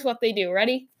 basically here's what they do.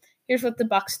 Ready? Here's what the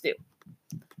Bucks do.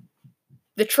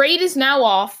 The trade is now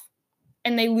off,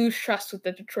 and they lose trust with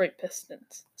the Detroit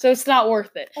Pistons. So it's not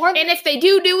worth it. And if they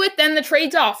do it, then the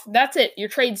trade's off. That's it. Your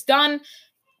trade's done.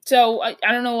 So I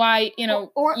don't know why,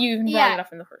 you even brought it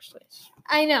up in the first place.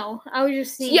 I know. I was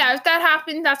just seeing. Yeah, if that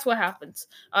happened, that's what happens.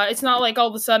 It's not like all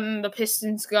of a sudden the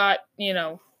Pistons got,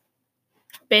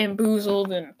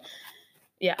 bamboozled and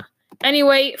yeah.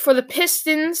 Anyway, for the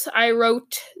Pistons, I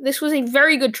wrote, this was a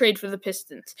very good trade for the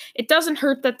Pistons. It doesn't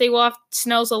hurt that they lost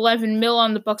Snell's $11 million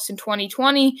on the Bucks in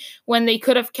 2020 when they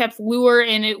could have kept Lure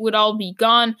and it would all be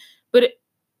gone. But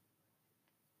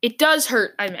it does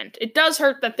hurt, It does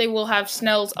hurt that they will have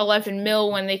Snell's $11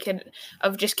 million when they could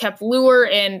have just kept Lure,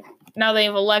 and now they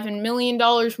have $11 million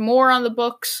more on the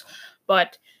books.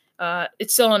 But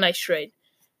it's still a nice trade.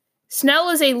 Snell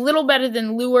is a little better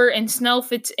than Lure, and Snell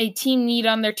fits a team need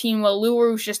on their team, while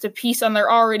Lure was just a piece on their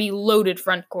already loaded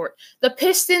front court. The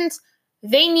Pistons,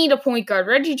 they need a point guard.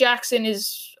 Reggie Jackson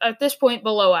is, at this point,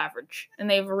 below average, and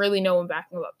they have really no one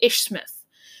backing him up. Ish Smith.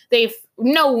 They have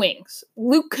no wings.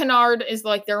 Luke Kennard is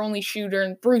their only shooter,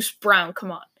 and Bruce Brown, come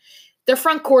on. Their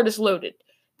front court is loaded.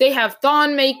 They have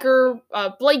Thon Maker,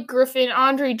 Blake Griffin,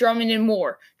 Andre Drummond, and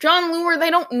more. John Lure,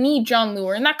 they don't need John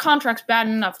Lure, and that contract's bad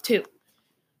enough, too.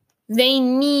 They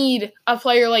need a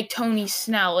player like Tony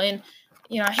Snell, and,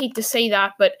 I hate to say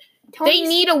that, but they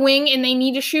need a wing and they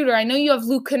need a shooter. I know you have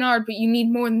Luke Kennard, but you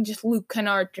need more than just Luke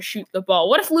Kennard to shoot the ball.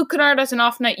 What if Luke Kennard has an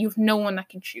off night? You have no one that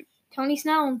can shoot. Tony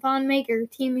Snell and Thon Maker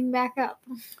teaming back up.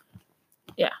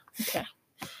 Yeah, okay.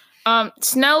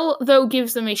 Snell, though,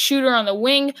 gives them a shooter on the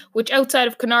wing, which outside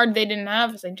of Kennard they didn't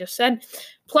have, as I just said.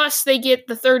 Plus, they get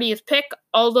the 30th pick,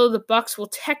 although the Bucks will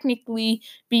technically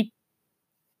be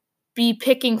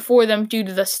picking for them due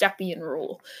to the Stepien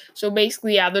rule. So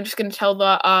basically, they're just going to tell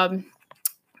the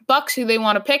Bucks who they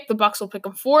want to pick. The Bucks will pick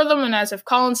them for them. And as if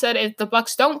Colin said, if the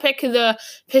Bucks don't pick who the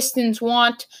Pistons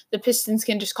want, the Pistons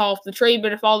can just call off the trade.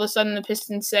 But if all of a sudden the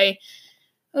Pistons say,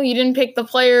 oh, you didn't pick the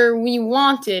player we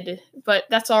wanted, but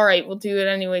that's all right. We'll do it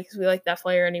anyway because we like that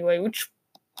player anyway, which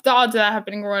the odds of that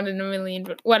happening are 1 in a million,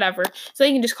 but whatever. So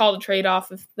they can just call the trade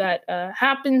off if that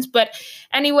happens. But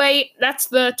anyway, that's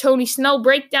the Tony Snell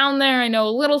breakdown there. I know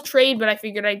a little trade, but I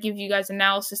figured I'd give you guys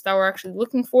analysis that we're actually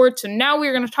looking for. So now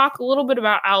we're going to talk a little bit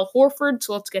about Al Horford,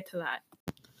 so let's get to that.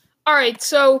 All right,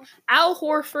 so Al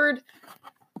Horford,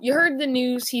 you heard the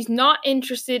news. He's not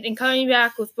interested in coming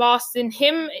back with Boston.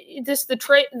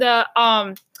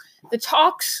 the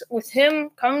talks with him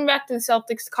coming back to the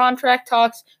Celtics, the contract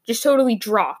talks, just totally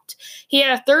dropped. He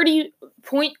had a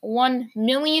 $30.1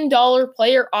 million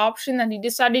player option that he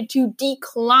decided to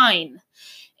decline.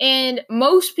 And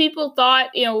most people thought,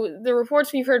 the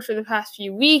reports we've heard for the past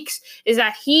few weeks is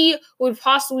that he would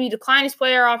possibly decline his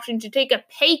player option to take a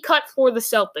pay cut for the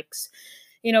Celtics.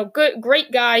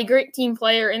 Great guy, great team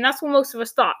player, and that's what most of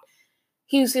us thought.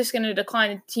 He was just going to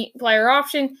decline the player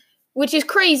option, which is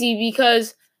crazy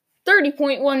because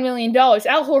 $30.1 million.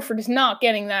 Al Horford is not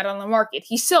getting that on the market.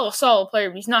 He's still a solid player,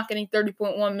 but he's not getting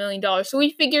 $30.1 million. So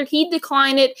we figured he'd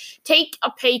decline it, take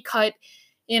a pay cut,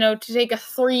 to take a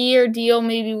 3-year deal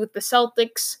maybe with the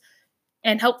Celtics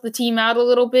and help the team out a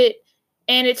little bit.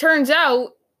 And it turns out,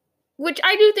 which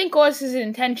I do think was his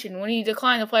intention when he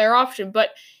declined the player option, but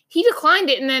he declined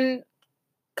it, and then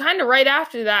kind of right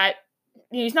after that,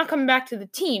 he's not coming back to the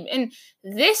team. And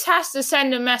this has to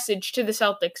send a message to the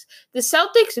Celtics. The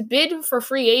Celtics' bid for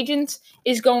free agents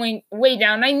is going way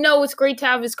down. I know it's great to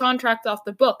have his contract off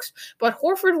the books, but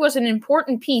Horford was an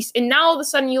important piece. And now all of a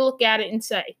sudden you look at it and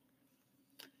say,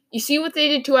 you see what they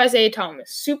did to Isaiah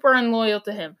Thomas. Super unloyal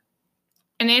to him.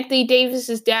 And Anthony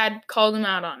Davis's dad called him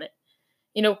out on it.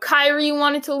 Kyrie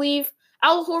wanted to leave.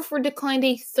 Al Horford declined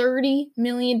a $30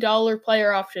 million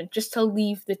player option just to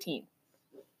leave the team.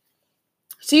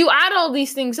 So you add all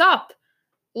these things up.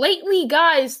 Lately,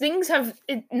 guys, things have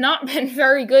not been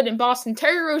very good in Boston.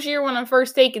 Terry Rozier went on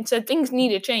First Take and said things need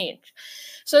to change.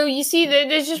 So you see that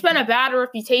there's just been a bad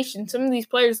reputation. Some of these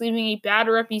players leaving a bad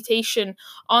reputation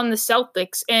on the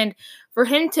Celtics. And for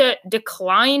him to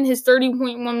decline his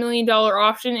 $30.1 million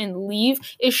option and leave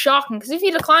is shocking. Because if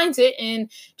he declines it and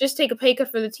just take a pay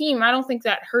cut for the team, I don't think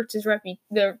that hurts his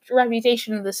the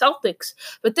reputation of the Celtics.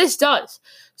 But this does.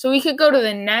 So we could go to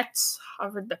the Nets,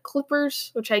 over the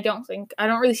Clippers, which I don't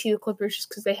really see the Clippers just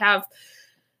because they have...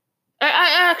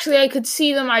 I could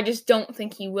see them. I just don't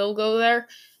think he will go there.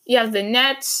 You have the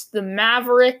Nets, the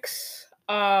Mavericks.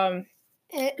 I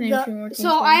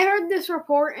heard this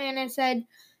report, and it said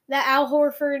that Al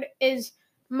Horford is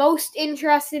most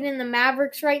interested in the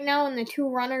Mavericks right now, and the two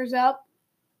runner-ups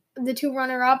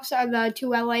are the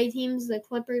two LA teams, the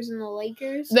Clippers and the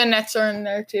Lakers. The Nets are in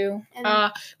there too.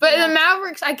 But the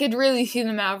Mavericks, I could really see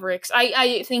the Mavericks.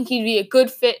 I think he'd be a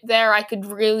good fit there. I could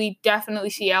really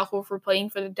definitely see Al Horford playing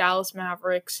for the Dallas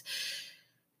Mavericks.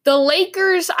 The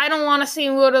Lakers, I don't want to see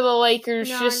him go to the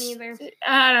Lakers. No, neither.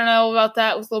 I don't know about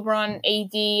that with LeBron and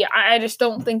AD. I just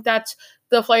don't think that's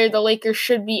the player the Lakers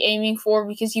should be aiming for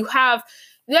because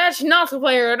that's not the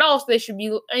player at all they should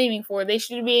be aiming for. They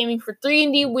should be aiming for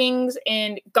 3-and-D wings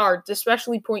and guards,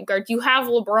 especially point guards. You have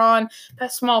LeBron,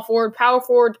 small forward, power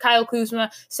forward, Kyle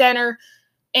Kuzma, center,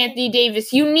 Anthony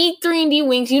Davis. You need 3-and-D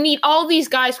wings. You need all these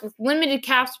guys with limited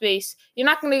cap space. You're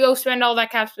not going to go spend all that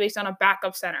cap space on a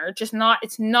backup center. It's not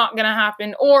going to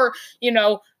happen. Or,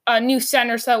 a new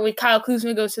center so that way Kyle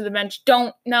Kuzma goes to the bench.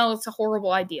 It's a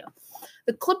horrible idea.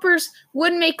 The Clippers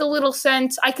would make a little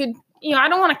sense. I don't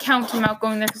want to count him out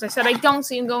going there because I said I don't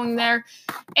see him going there.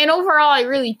 And overall, I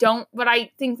really don't, but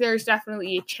I think there's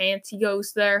definitely a chance he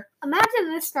goes there.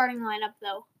 Imagine this starting lineup,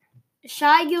 though.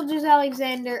 Shai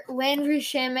Gilgeous-Alexander, Landry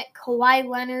Shamet, Kawhi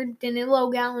Leonard,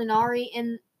 Danilo Gallinari,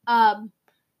 and Al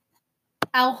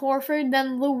Horford,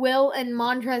 then Lou Will and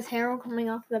Montrezl Harrell coming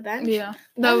off the bench. Yeah.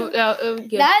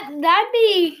 That'd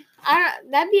be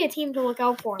a team to look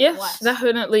out for. Yes,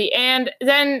 definitely. And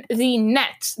then the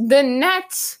Nets. The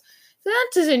Nets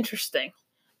is interesting.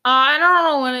 I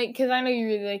don't know because I know you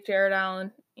really like Jared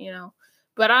Allen,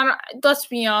 but let's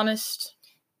be honest.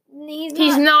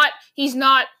 He's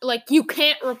not like you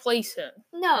can't replace him.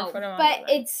 No, but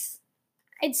it's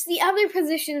the other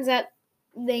positions that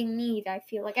they need. I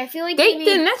feel like the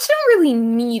Nets don't really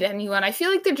need anyone. I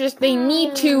feel like they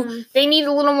need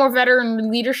a little more veteran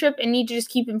leadership and need to just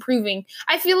keep improving.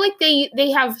 I feel like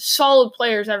they have solid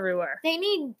players everywhere.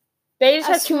 They just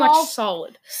have too much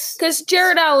solid. Because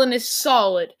Jared Allen is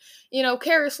solid.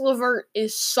 Karis LeVert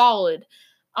is solid.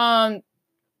 And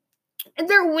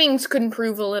their wings could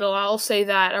improve a little, I'll say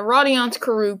that. Rodions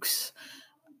Kurucs.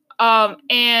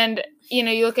 And,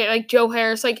 you look at, Joe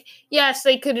Harris. Yes,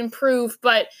 they could improve,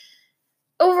 but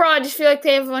overall, I just feel like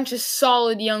they have a bunch of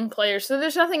solid young players. So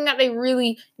there's nothing that they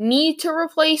really need to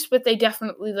replace, but they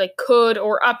definitely, could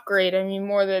or upgrade.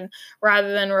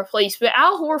 Rather than replace. But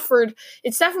Al Horford,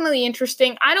 it's definitely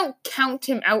interesting. I don't count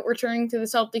him out returning to the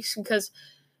Celtics because,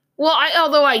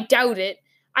 although I doubt it,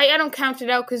 I don't count it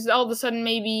out because all of a sudden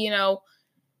maybe,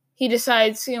 he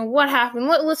decides, what happened?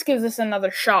 Let's give this another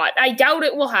shot. I doubt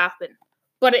it will happen,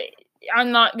 but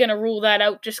I'm not going to rule that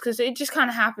out just because it just kind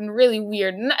of happened really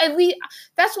weird. And at least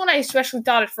that's when I especially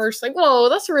thought at first, whoa,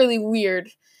 that's really weird.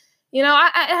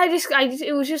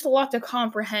 it was just a lot to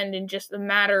comprehend in just a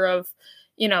matter of,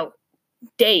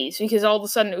 days, because all of a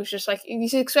sudden it was just like,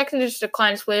 he's expected to just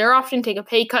decline his player option, take a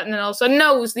pay cut, and then all of a sudden,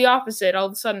 no, it was the opposite. All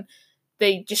of a sudden,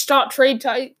 they just stopped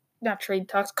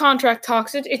contract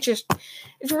talks.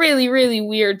 It's really, really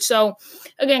weird. So,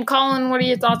 again, Colin, what are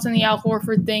your thoughts on the Al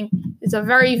Horford thing? It's a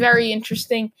very, very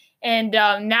interesting. And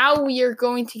now we are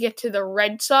going to get to the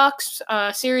Red Sox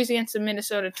series against the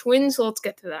Minnesota Twins. So let's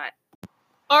get to that.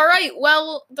 All right.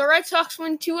 Well, the Red Sox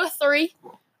win 2-3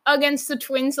 against the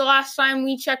Twins. The last time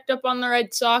we checked up on the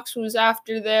Red Sox was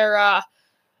after their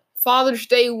Father's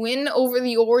Day win over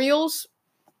the Orioles.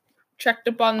 Checked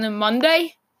up on them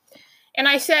Monday. And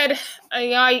I said,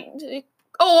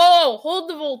 hold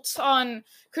the volts on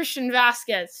Christian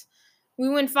Vasquez. We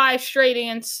win 5 straight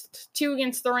two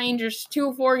against the Rangers,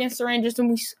 2-4 against the Rangers, and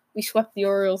we swept the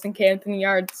Orioles in Camden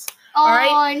Yards. Oh, all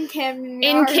right? in Camden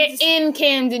Yards. In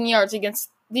Camden Yards against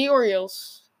the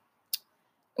Orioles.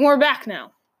 And we're back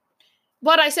now.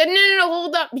 But I said, no,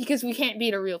 hold up, because we can't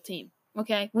beat a real team,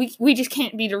 okay? We just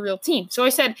can't beat a real team. So I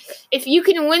said, if you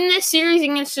can win this series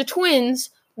against the Twins,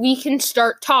 we can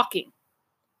start talking.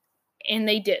 And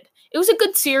they did. It was a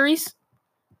good series.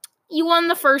 You won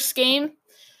the first game,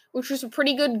 which was a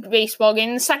pretty good baseball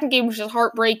game. The second game was just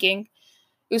heartbreaking.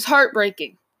 It was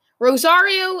heartbreaking.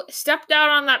 Rosario stepped out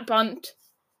on that bunt.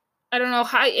 I don't know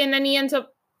how, and then he ends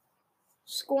up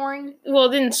scoring. Well,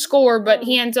 didn't score, but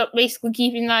he ends up basically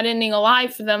keeping that inning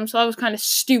alive for them, so that was kind of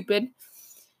stupid.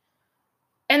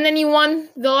 And then you won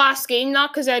the last game,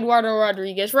 not because Eduardo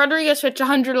Rodriguez. Rodriguez pitched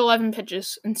 111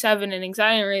 pitches in 7 innings.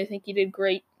 I didn't really think he did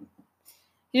great.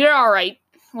 He did all right.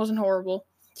 Wasn't horrible.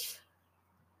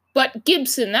 But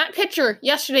Gibson, that pitcher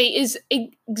yesterday, is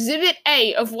exhibit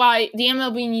A of why the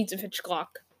MLB needs a pitch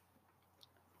clock.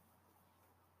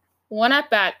 1 at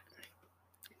bat.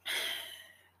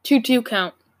 2-2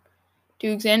 count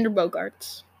to Xander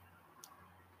Bogaerts.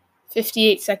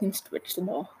 58 seconds to pitch the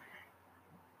ball.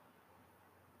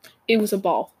 It was a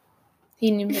ball.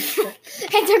 He didn't even pitch it.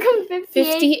 It took him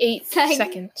 58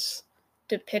 seconds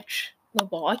to pitch the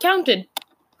ball. I counted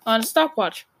on a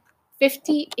stopwatch.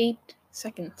 58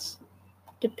 seconds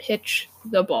to pitch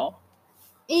the ball.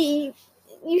 You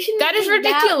shouldn't. That is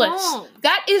ridiculous.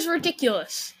 That is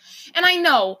ridiculous. And I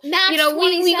know, we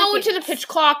go into the pitch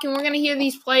clock and we're going to hear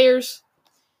these players.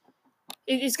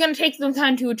 It's going to take them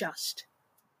time to adjust.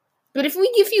 But if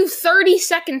we give you 30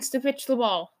 seconds to pitch the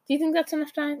ball, do you think that's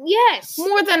enough time? Yes.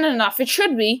 More than enough. It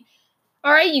should be.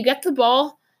 All right, you get the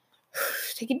ball.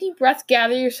 Take a deep breath.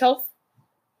 Gather yourself.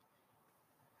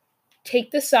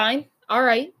 Take the sign. All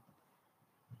right.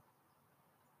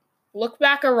 Look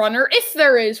back a runner, if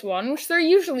there is one, which there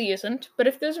usually isn't. But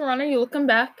if there's a runner, you look him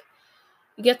back.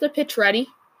 You get the pitch ready.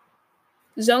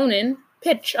 Zone in.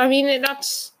 Pitch. I mean,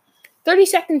 that's 30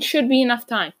 seconds should be enough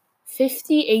time.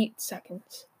 58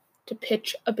 seconds to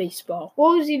pitch a baseball.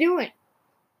 What was he doing?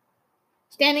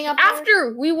 Standing up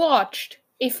after we watched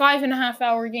a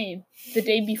 5.5-hour game the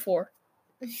day before.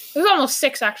 It was almost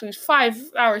 6, actually. It was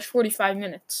 5 hours, 45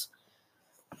 minutes.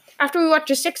 After we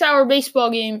watched a 6-hour baseball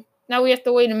game, now we have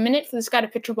to wait a minute for this guy to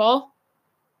pitch a ball.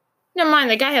 Never mind,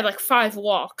 the guy had like 5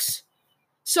 walks.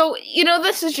 So,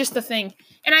 this is just the thing.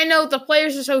 And I know the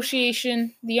Players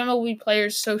Association, the MLB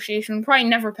Players Association, will probably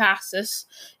never pass this.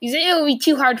 Because it will be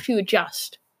too hard to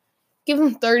adjust. Give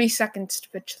him 30 seconds to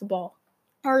pitch the ball.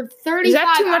 Or 35. Is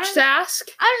that too much to ask?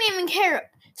 I don't even care.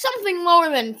 Something lower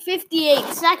than 58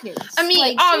 seconds. I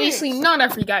mean, obviously, not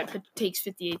every guy takes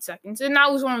 58 seconds. And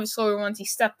that was one of his slower ones. He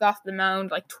stepped off the mound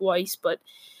like twice. But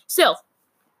still,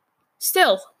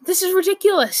 this is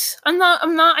ridiculous.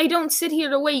 I don't sit here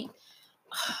to wait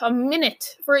a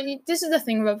minute this is the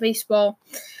thing about baseball.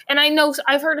 And I know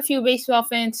I've heard a few baseball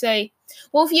fans say,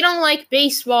 well, if you don't like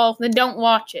baseball, then don't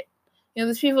watch it.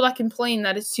 There's people that complain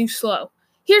that it's too slow.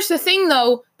 Here's the thing,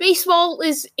 though. Baseball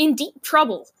is in deep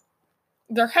trouble.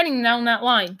 They're heading down that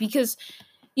line because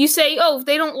you say, oh, if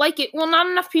they don't like it, well, not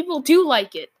enough people do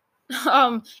like it.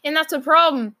 And that's a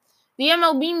problem. The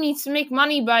MLB needs to make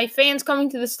money by fans coming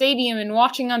to the stadium and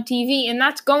watching on TV, and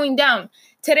that's going down.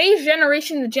 Today's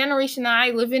generation, the generation that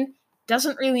I live in,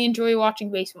 doesn't really enjoy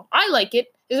watching baseball. I like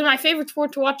it. It's my favorite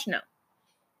sport to watch now.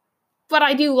 But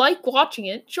I do like watching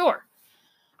it, sure.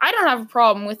 I don't have a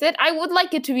problem with it. I would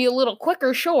like it to be a little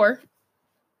quicker, sure.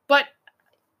 But,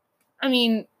 I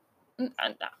mean,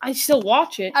 I still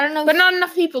watch it. I don't know. But not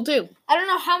enough people do. I don't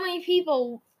know how many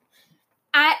people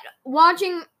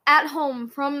watching at home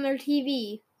from their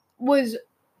TV was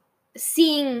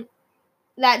seeing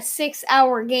that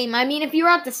 6-hour game. I mean, if you were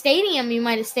at the stadium, you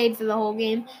might have stayed for the whole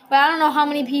game. But I don't know how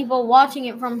many people watching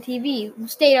it from TV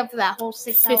stayed up for that whole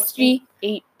 6 hours.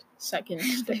 58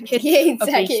 seconds to 58 hit a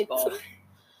seconds. baseball.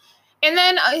 And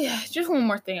then, just one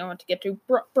more thing I want to get to.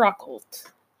 Brock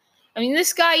Holt. I mean,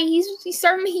 this guy, he's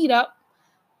starting to heat up.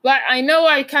 But I know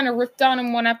I kind of ripped on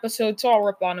him one episode, so I'll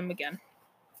rip on him again.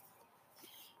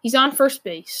 He's on first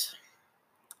base.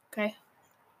 Okay?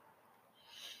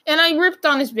 And I ripped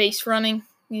on his base running.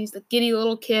 He's the giddy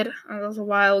little kid. That was a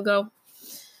while ago.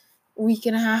 A week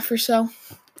and a half or so.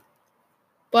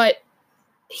 But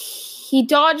he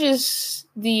dodges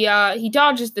the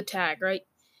tag, right?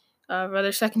 By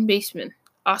their second baseman,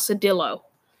 Asadillo.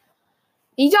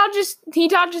 He dodges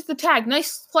the tag.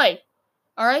 Nice play.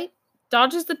 All right?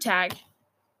 Dodges the tag.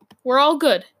 We're all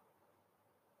good.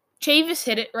 Chavis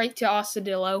hit it right to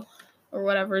Asadillo, or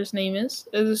whatever his name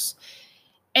is.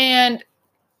 And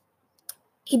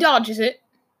he dodges it,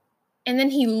 and then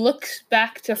he looks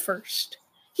back to first.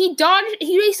 He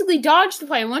basically dodged the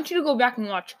play. I want you to go back and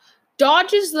watch.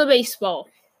 Dodges the baseball,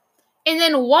 and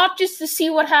then watches to see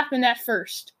what happened at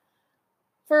first.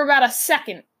 For about a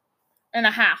second and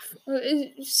a half.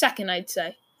 Second, I'd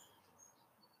say.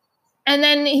 And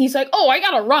then he's like, oh, I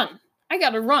gotta run.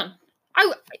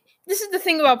 This is the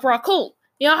thing about Brock Holt.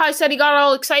 You know how I said he got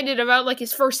all excited about like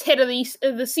his first hit of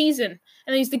the season?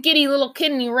 And he's the giddy little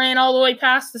kid and he ran all the way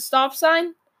past the stop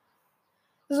sign?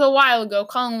 This was a while ago.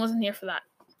 Colin wasn't here for that.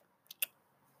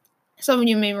 Some of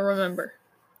you may remember.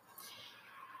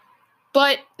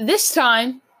 But this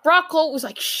time, Brock Holt was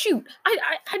like, shoot, I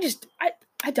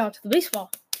dodged the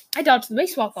baseball.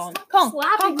 Colin.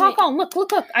 Colin,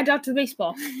 look. I dodged the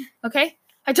baseball. Okay?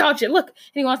 I dodged it. Look. And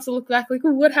he wants to look back like,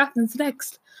 ooh, what happens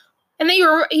next? And then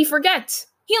he forgets.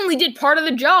 He only did part of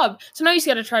the job. So now he's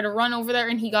got to try to run over there,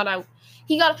 and he got out.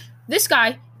 This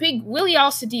guy, big Willie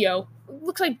Alcidio,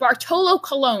 looks like Bartolo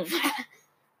Colon,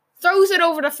 throws it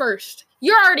over to first.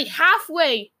 You're already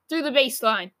halfway through the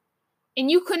baseline,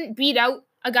 and you couldn't beat out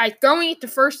a guy throwing it to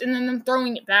first and then them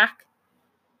throwing it back.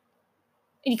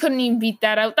 And he couldn't even beat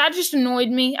that out. That just annoyed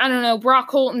me. I don't know. Brock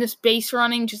Holt and this base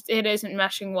running, it isn't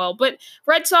meshing well. But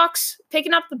Red Sox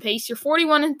picking up the pace. You're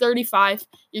 41-35.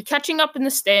 You're catching up in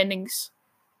the standings.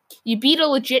 You beat a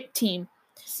legit team.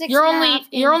 You're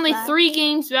only 3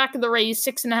 games back of the Rays,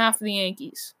 6.5 of the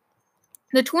Yankees.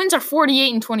 The Twins are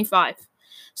 48-25.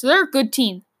 So they're a good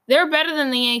team. They're better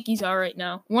than the Yankees are right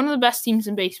now. One of the best teams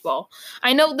in baseball.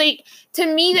 I know they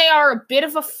are a bit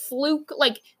of a fluke.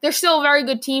 Like, they're still a very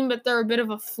good team, but they're a bit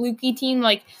of a fluky team.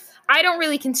 Like, I don't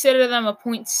really consider them a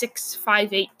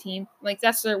 .658 team. Like,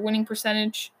 that's their winning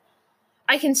percentage.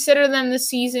 I consider them this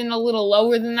season a little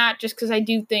lower than that just because I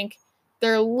do think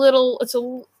they're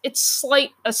a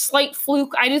slight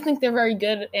fluke. I do think they're very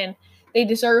good and they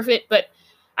deserve it, but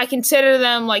I consider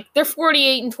them like they're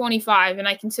 48-25, and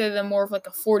I consider them more of like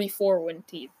a 44-win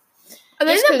team. Are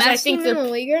they the best team in the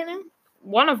league right now?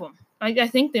 One of them. I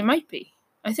think they might be.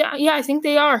 I think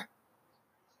they are.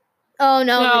 Oh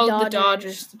no, the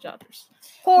Dodgers.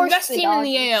 Best team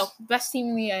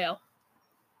in the AL.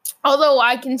 Although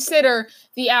I consider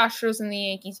the Astros and the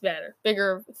Yankees better,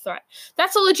 bigger threat.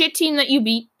 That's a legit team that you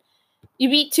beat. You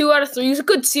beat 2 out of 3. It was a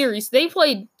good series. They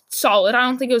played solid. I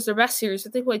don't think it was their best series,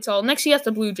 but they played solid. Next, you have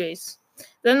the Blue Jays,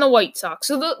 then the White Sox.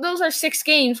 So those are 6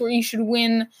 games where you should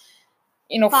win,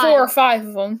 4 or 5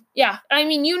 of them. Yeah, I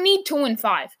mean, you need to win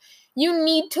 5. You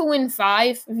need to win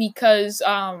 5 because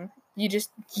you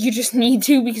just need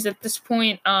to, because at this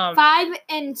point 5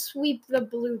 and sweep the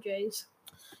Blue Jays.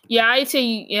 Yeah, I'd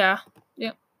say yeah.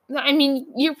 I mean,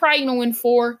 you're probably gonna win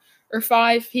 4 or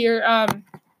 5 here,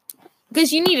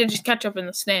 because you need to just catch up in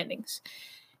the standings.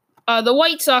 The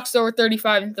White Sox, though, are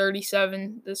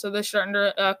 35-37, so they're starting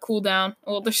to cool down.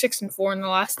 Well, they're 6-4 in the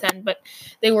last 10, but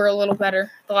they were a little better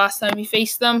the last time you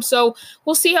faced them. So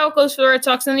we'll see how it goes for the Red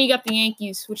Sox. And then you got the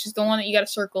Yankees, which is the one that you got to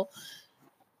circle.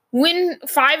 Win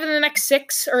 5 of the next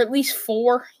 6, or at least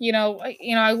 4.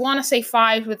 I want to say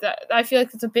 5, but I feel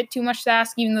like it's a bit too much to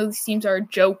ask, even though these teams are a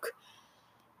joke.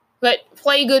 But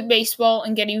play good baseball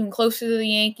and get even closer to the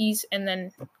Yankees, and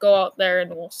then go out there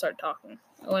and we'll start talking.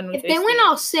 If they win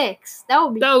all 6, that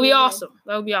would be awesome.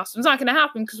 That would be awesome. It's not going to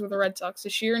happen because we're the Red Sox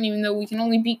this year, and even though we can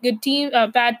only beat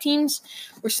bad teams,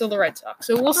 we're still the Red Sox.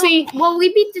 So we'll see. Well,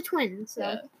 we beat the Twins. So.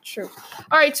 Yeah, true.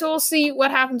 All right, so we'll see what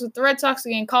happens with the Red Sox.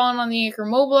 Again, call in on the Anchor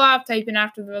mobile app, type in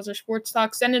After the Buzzer Sports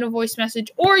Talk, send in a voice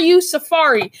message, or use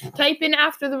Safari. Type in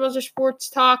After the Buzzer Sports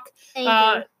Talk.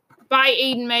 Anchor. By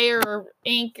Aiden Mayer or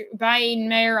Anchor. By Aiden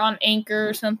Mayer on Anchor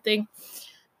or something.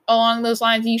 Along those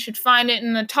lines, you should find it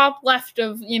in the top left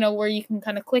of, where you can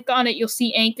kind of click on it. You'll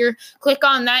see Anchor. Click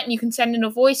on that and you can send in a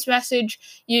voice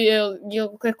message.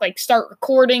 You'll click like start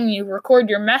recording. You record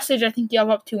your message. I think you have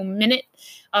up to a minute.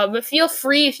 But feel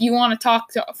free if you want to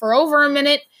talk for over a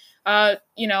minute.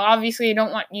 Obviously I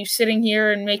don't want you sitting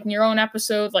here and making your own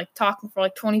episode, like talking for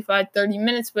like 25, 30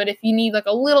 minutes, but if you need like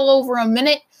a little over a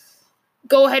minute,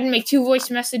 go ahead and make 2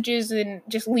 voice messages and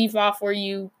just leave off where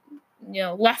you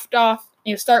left off.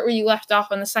 Start where you left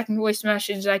off on the second voice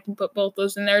message. I can put both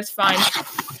those in there. It's fine.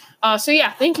 So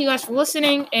yeah, thank you guys for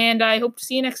listening, and I hope to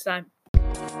see you next time.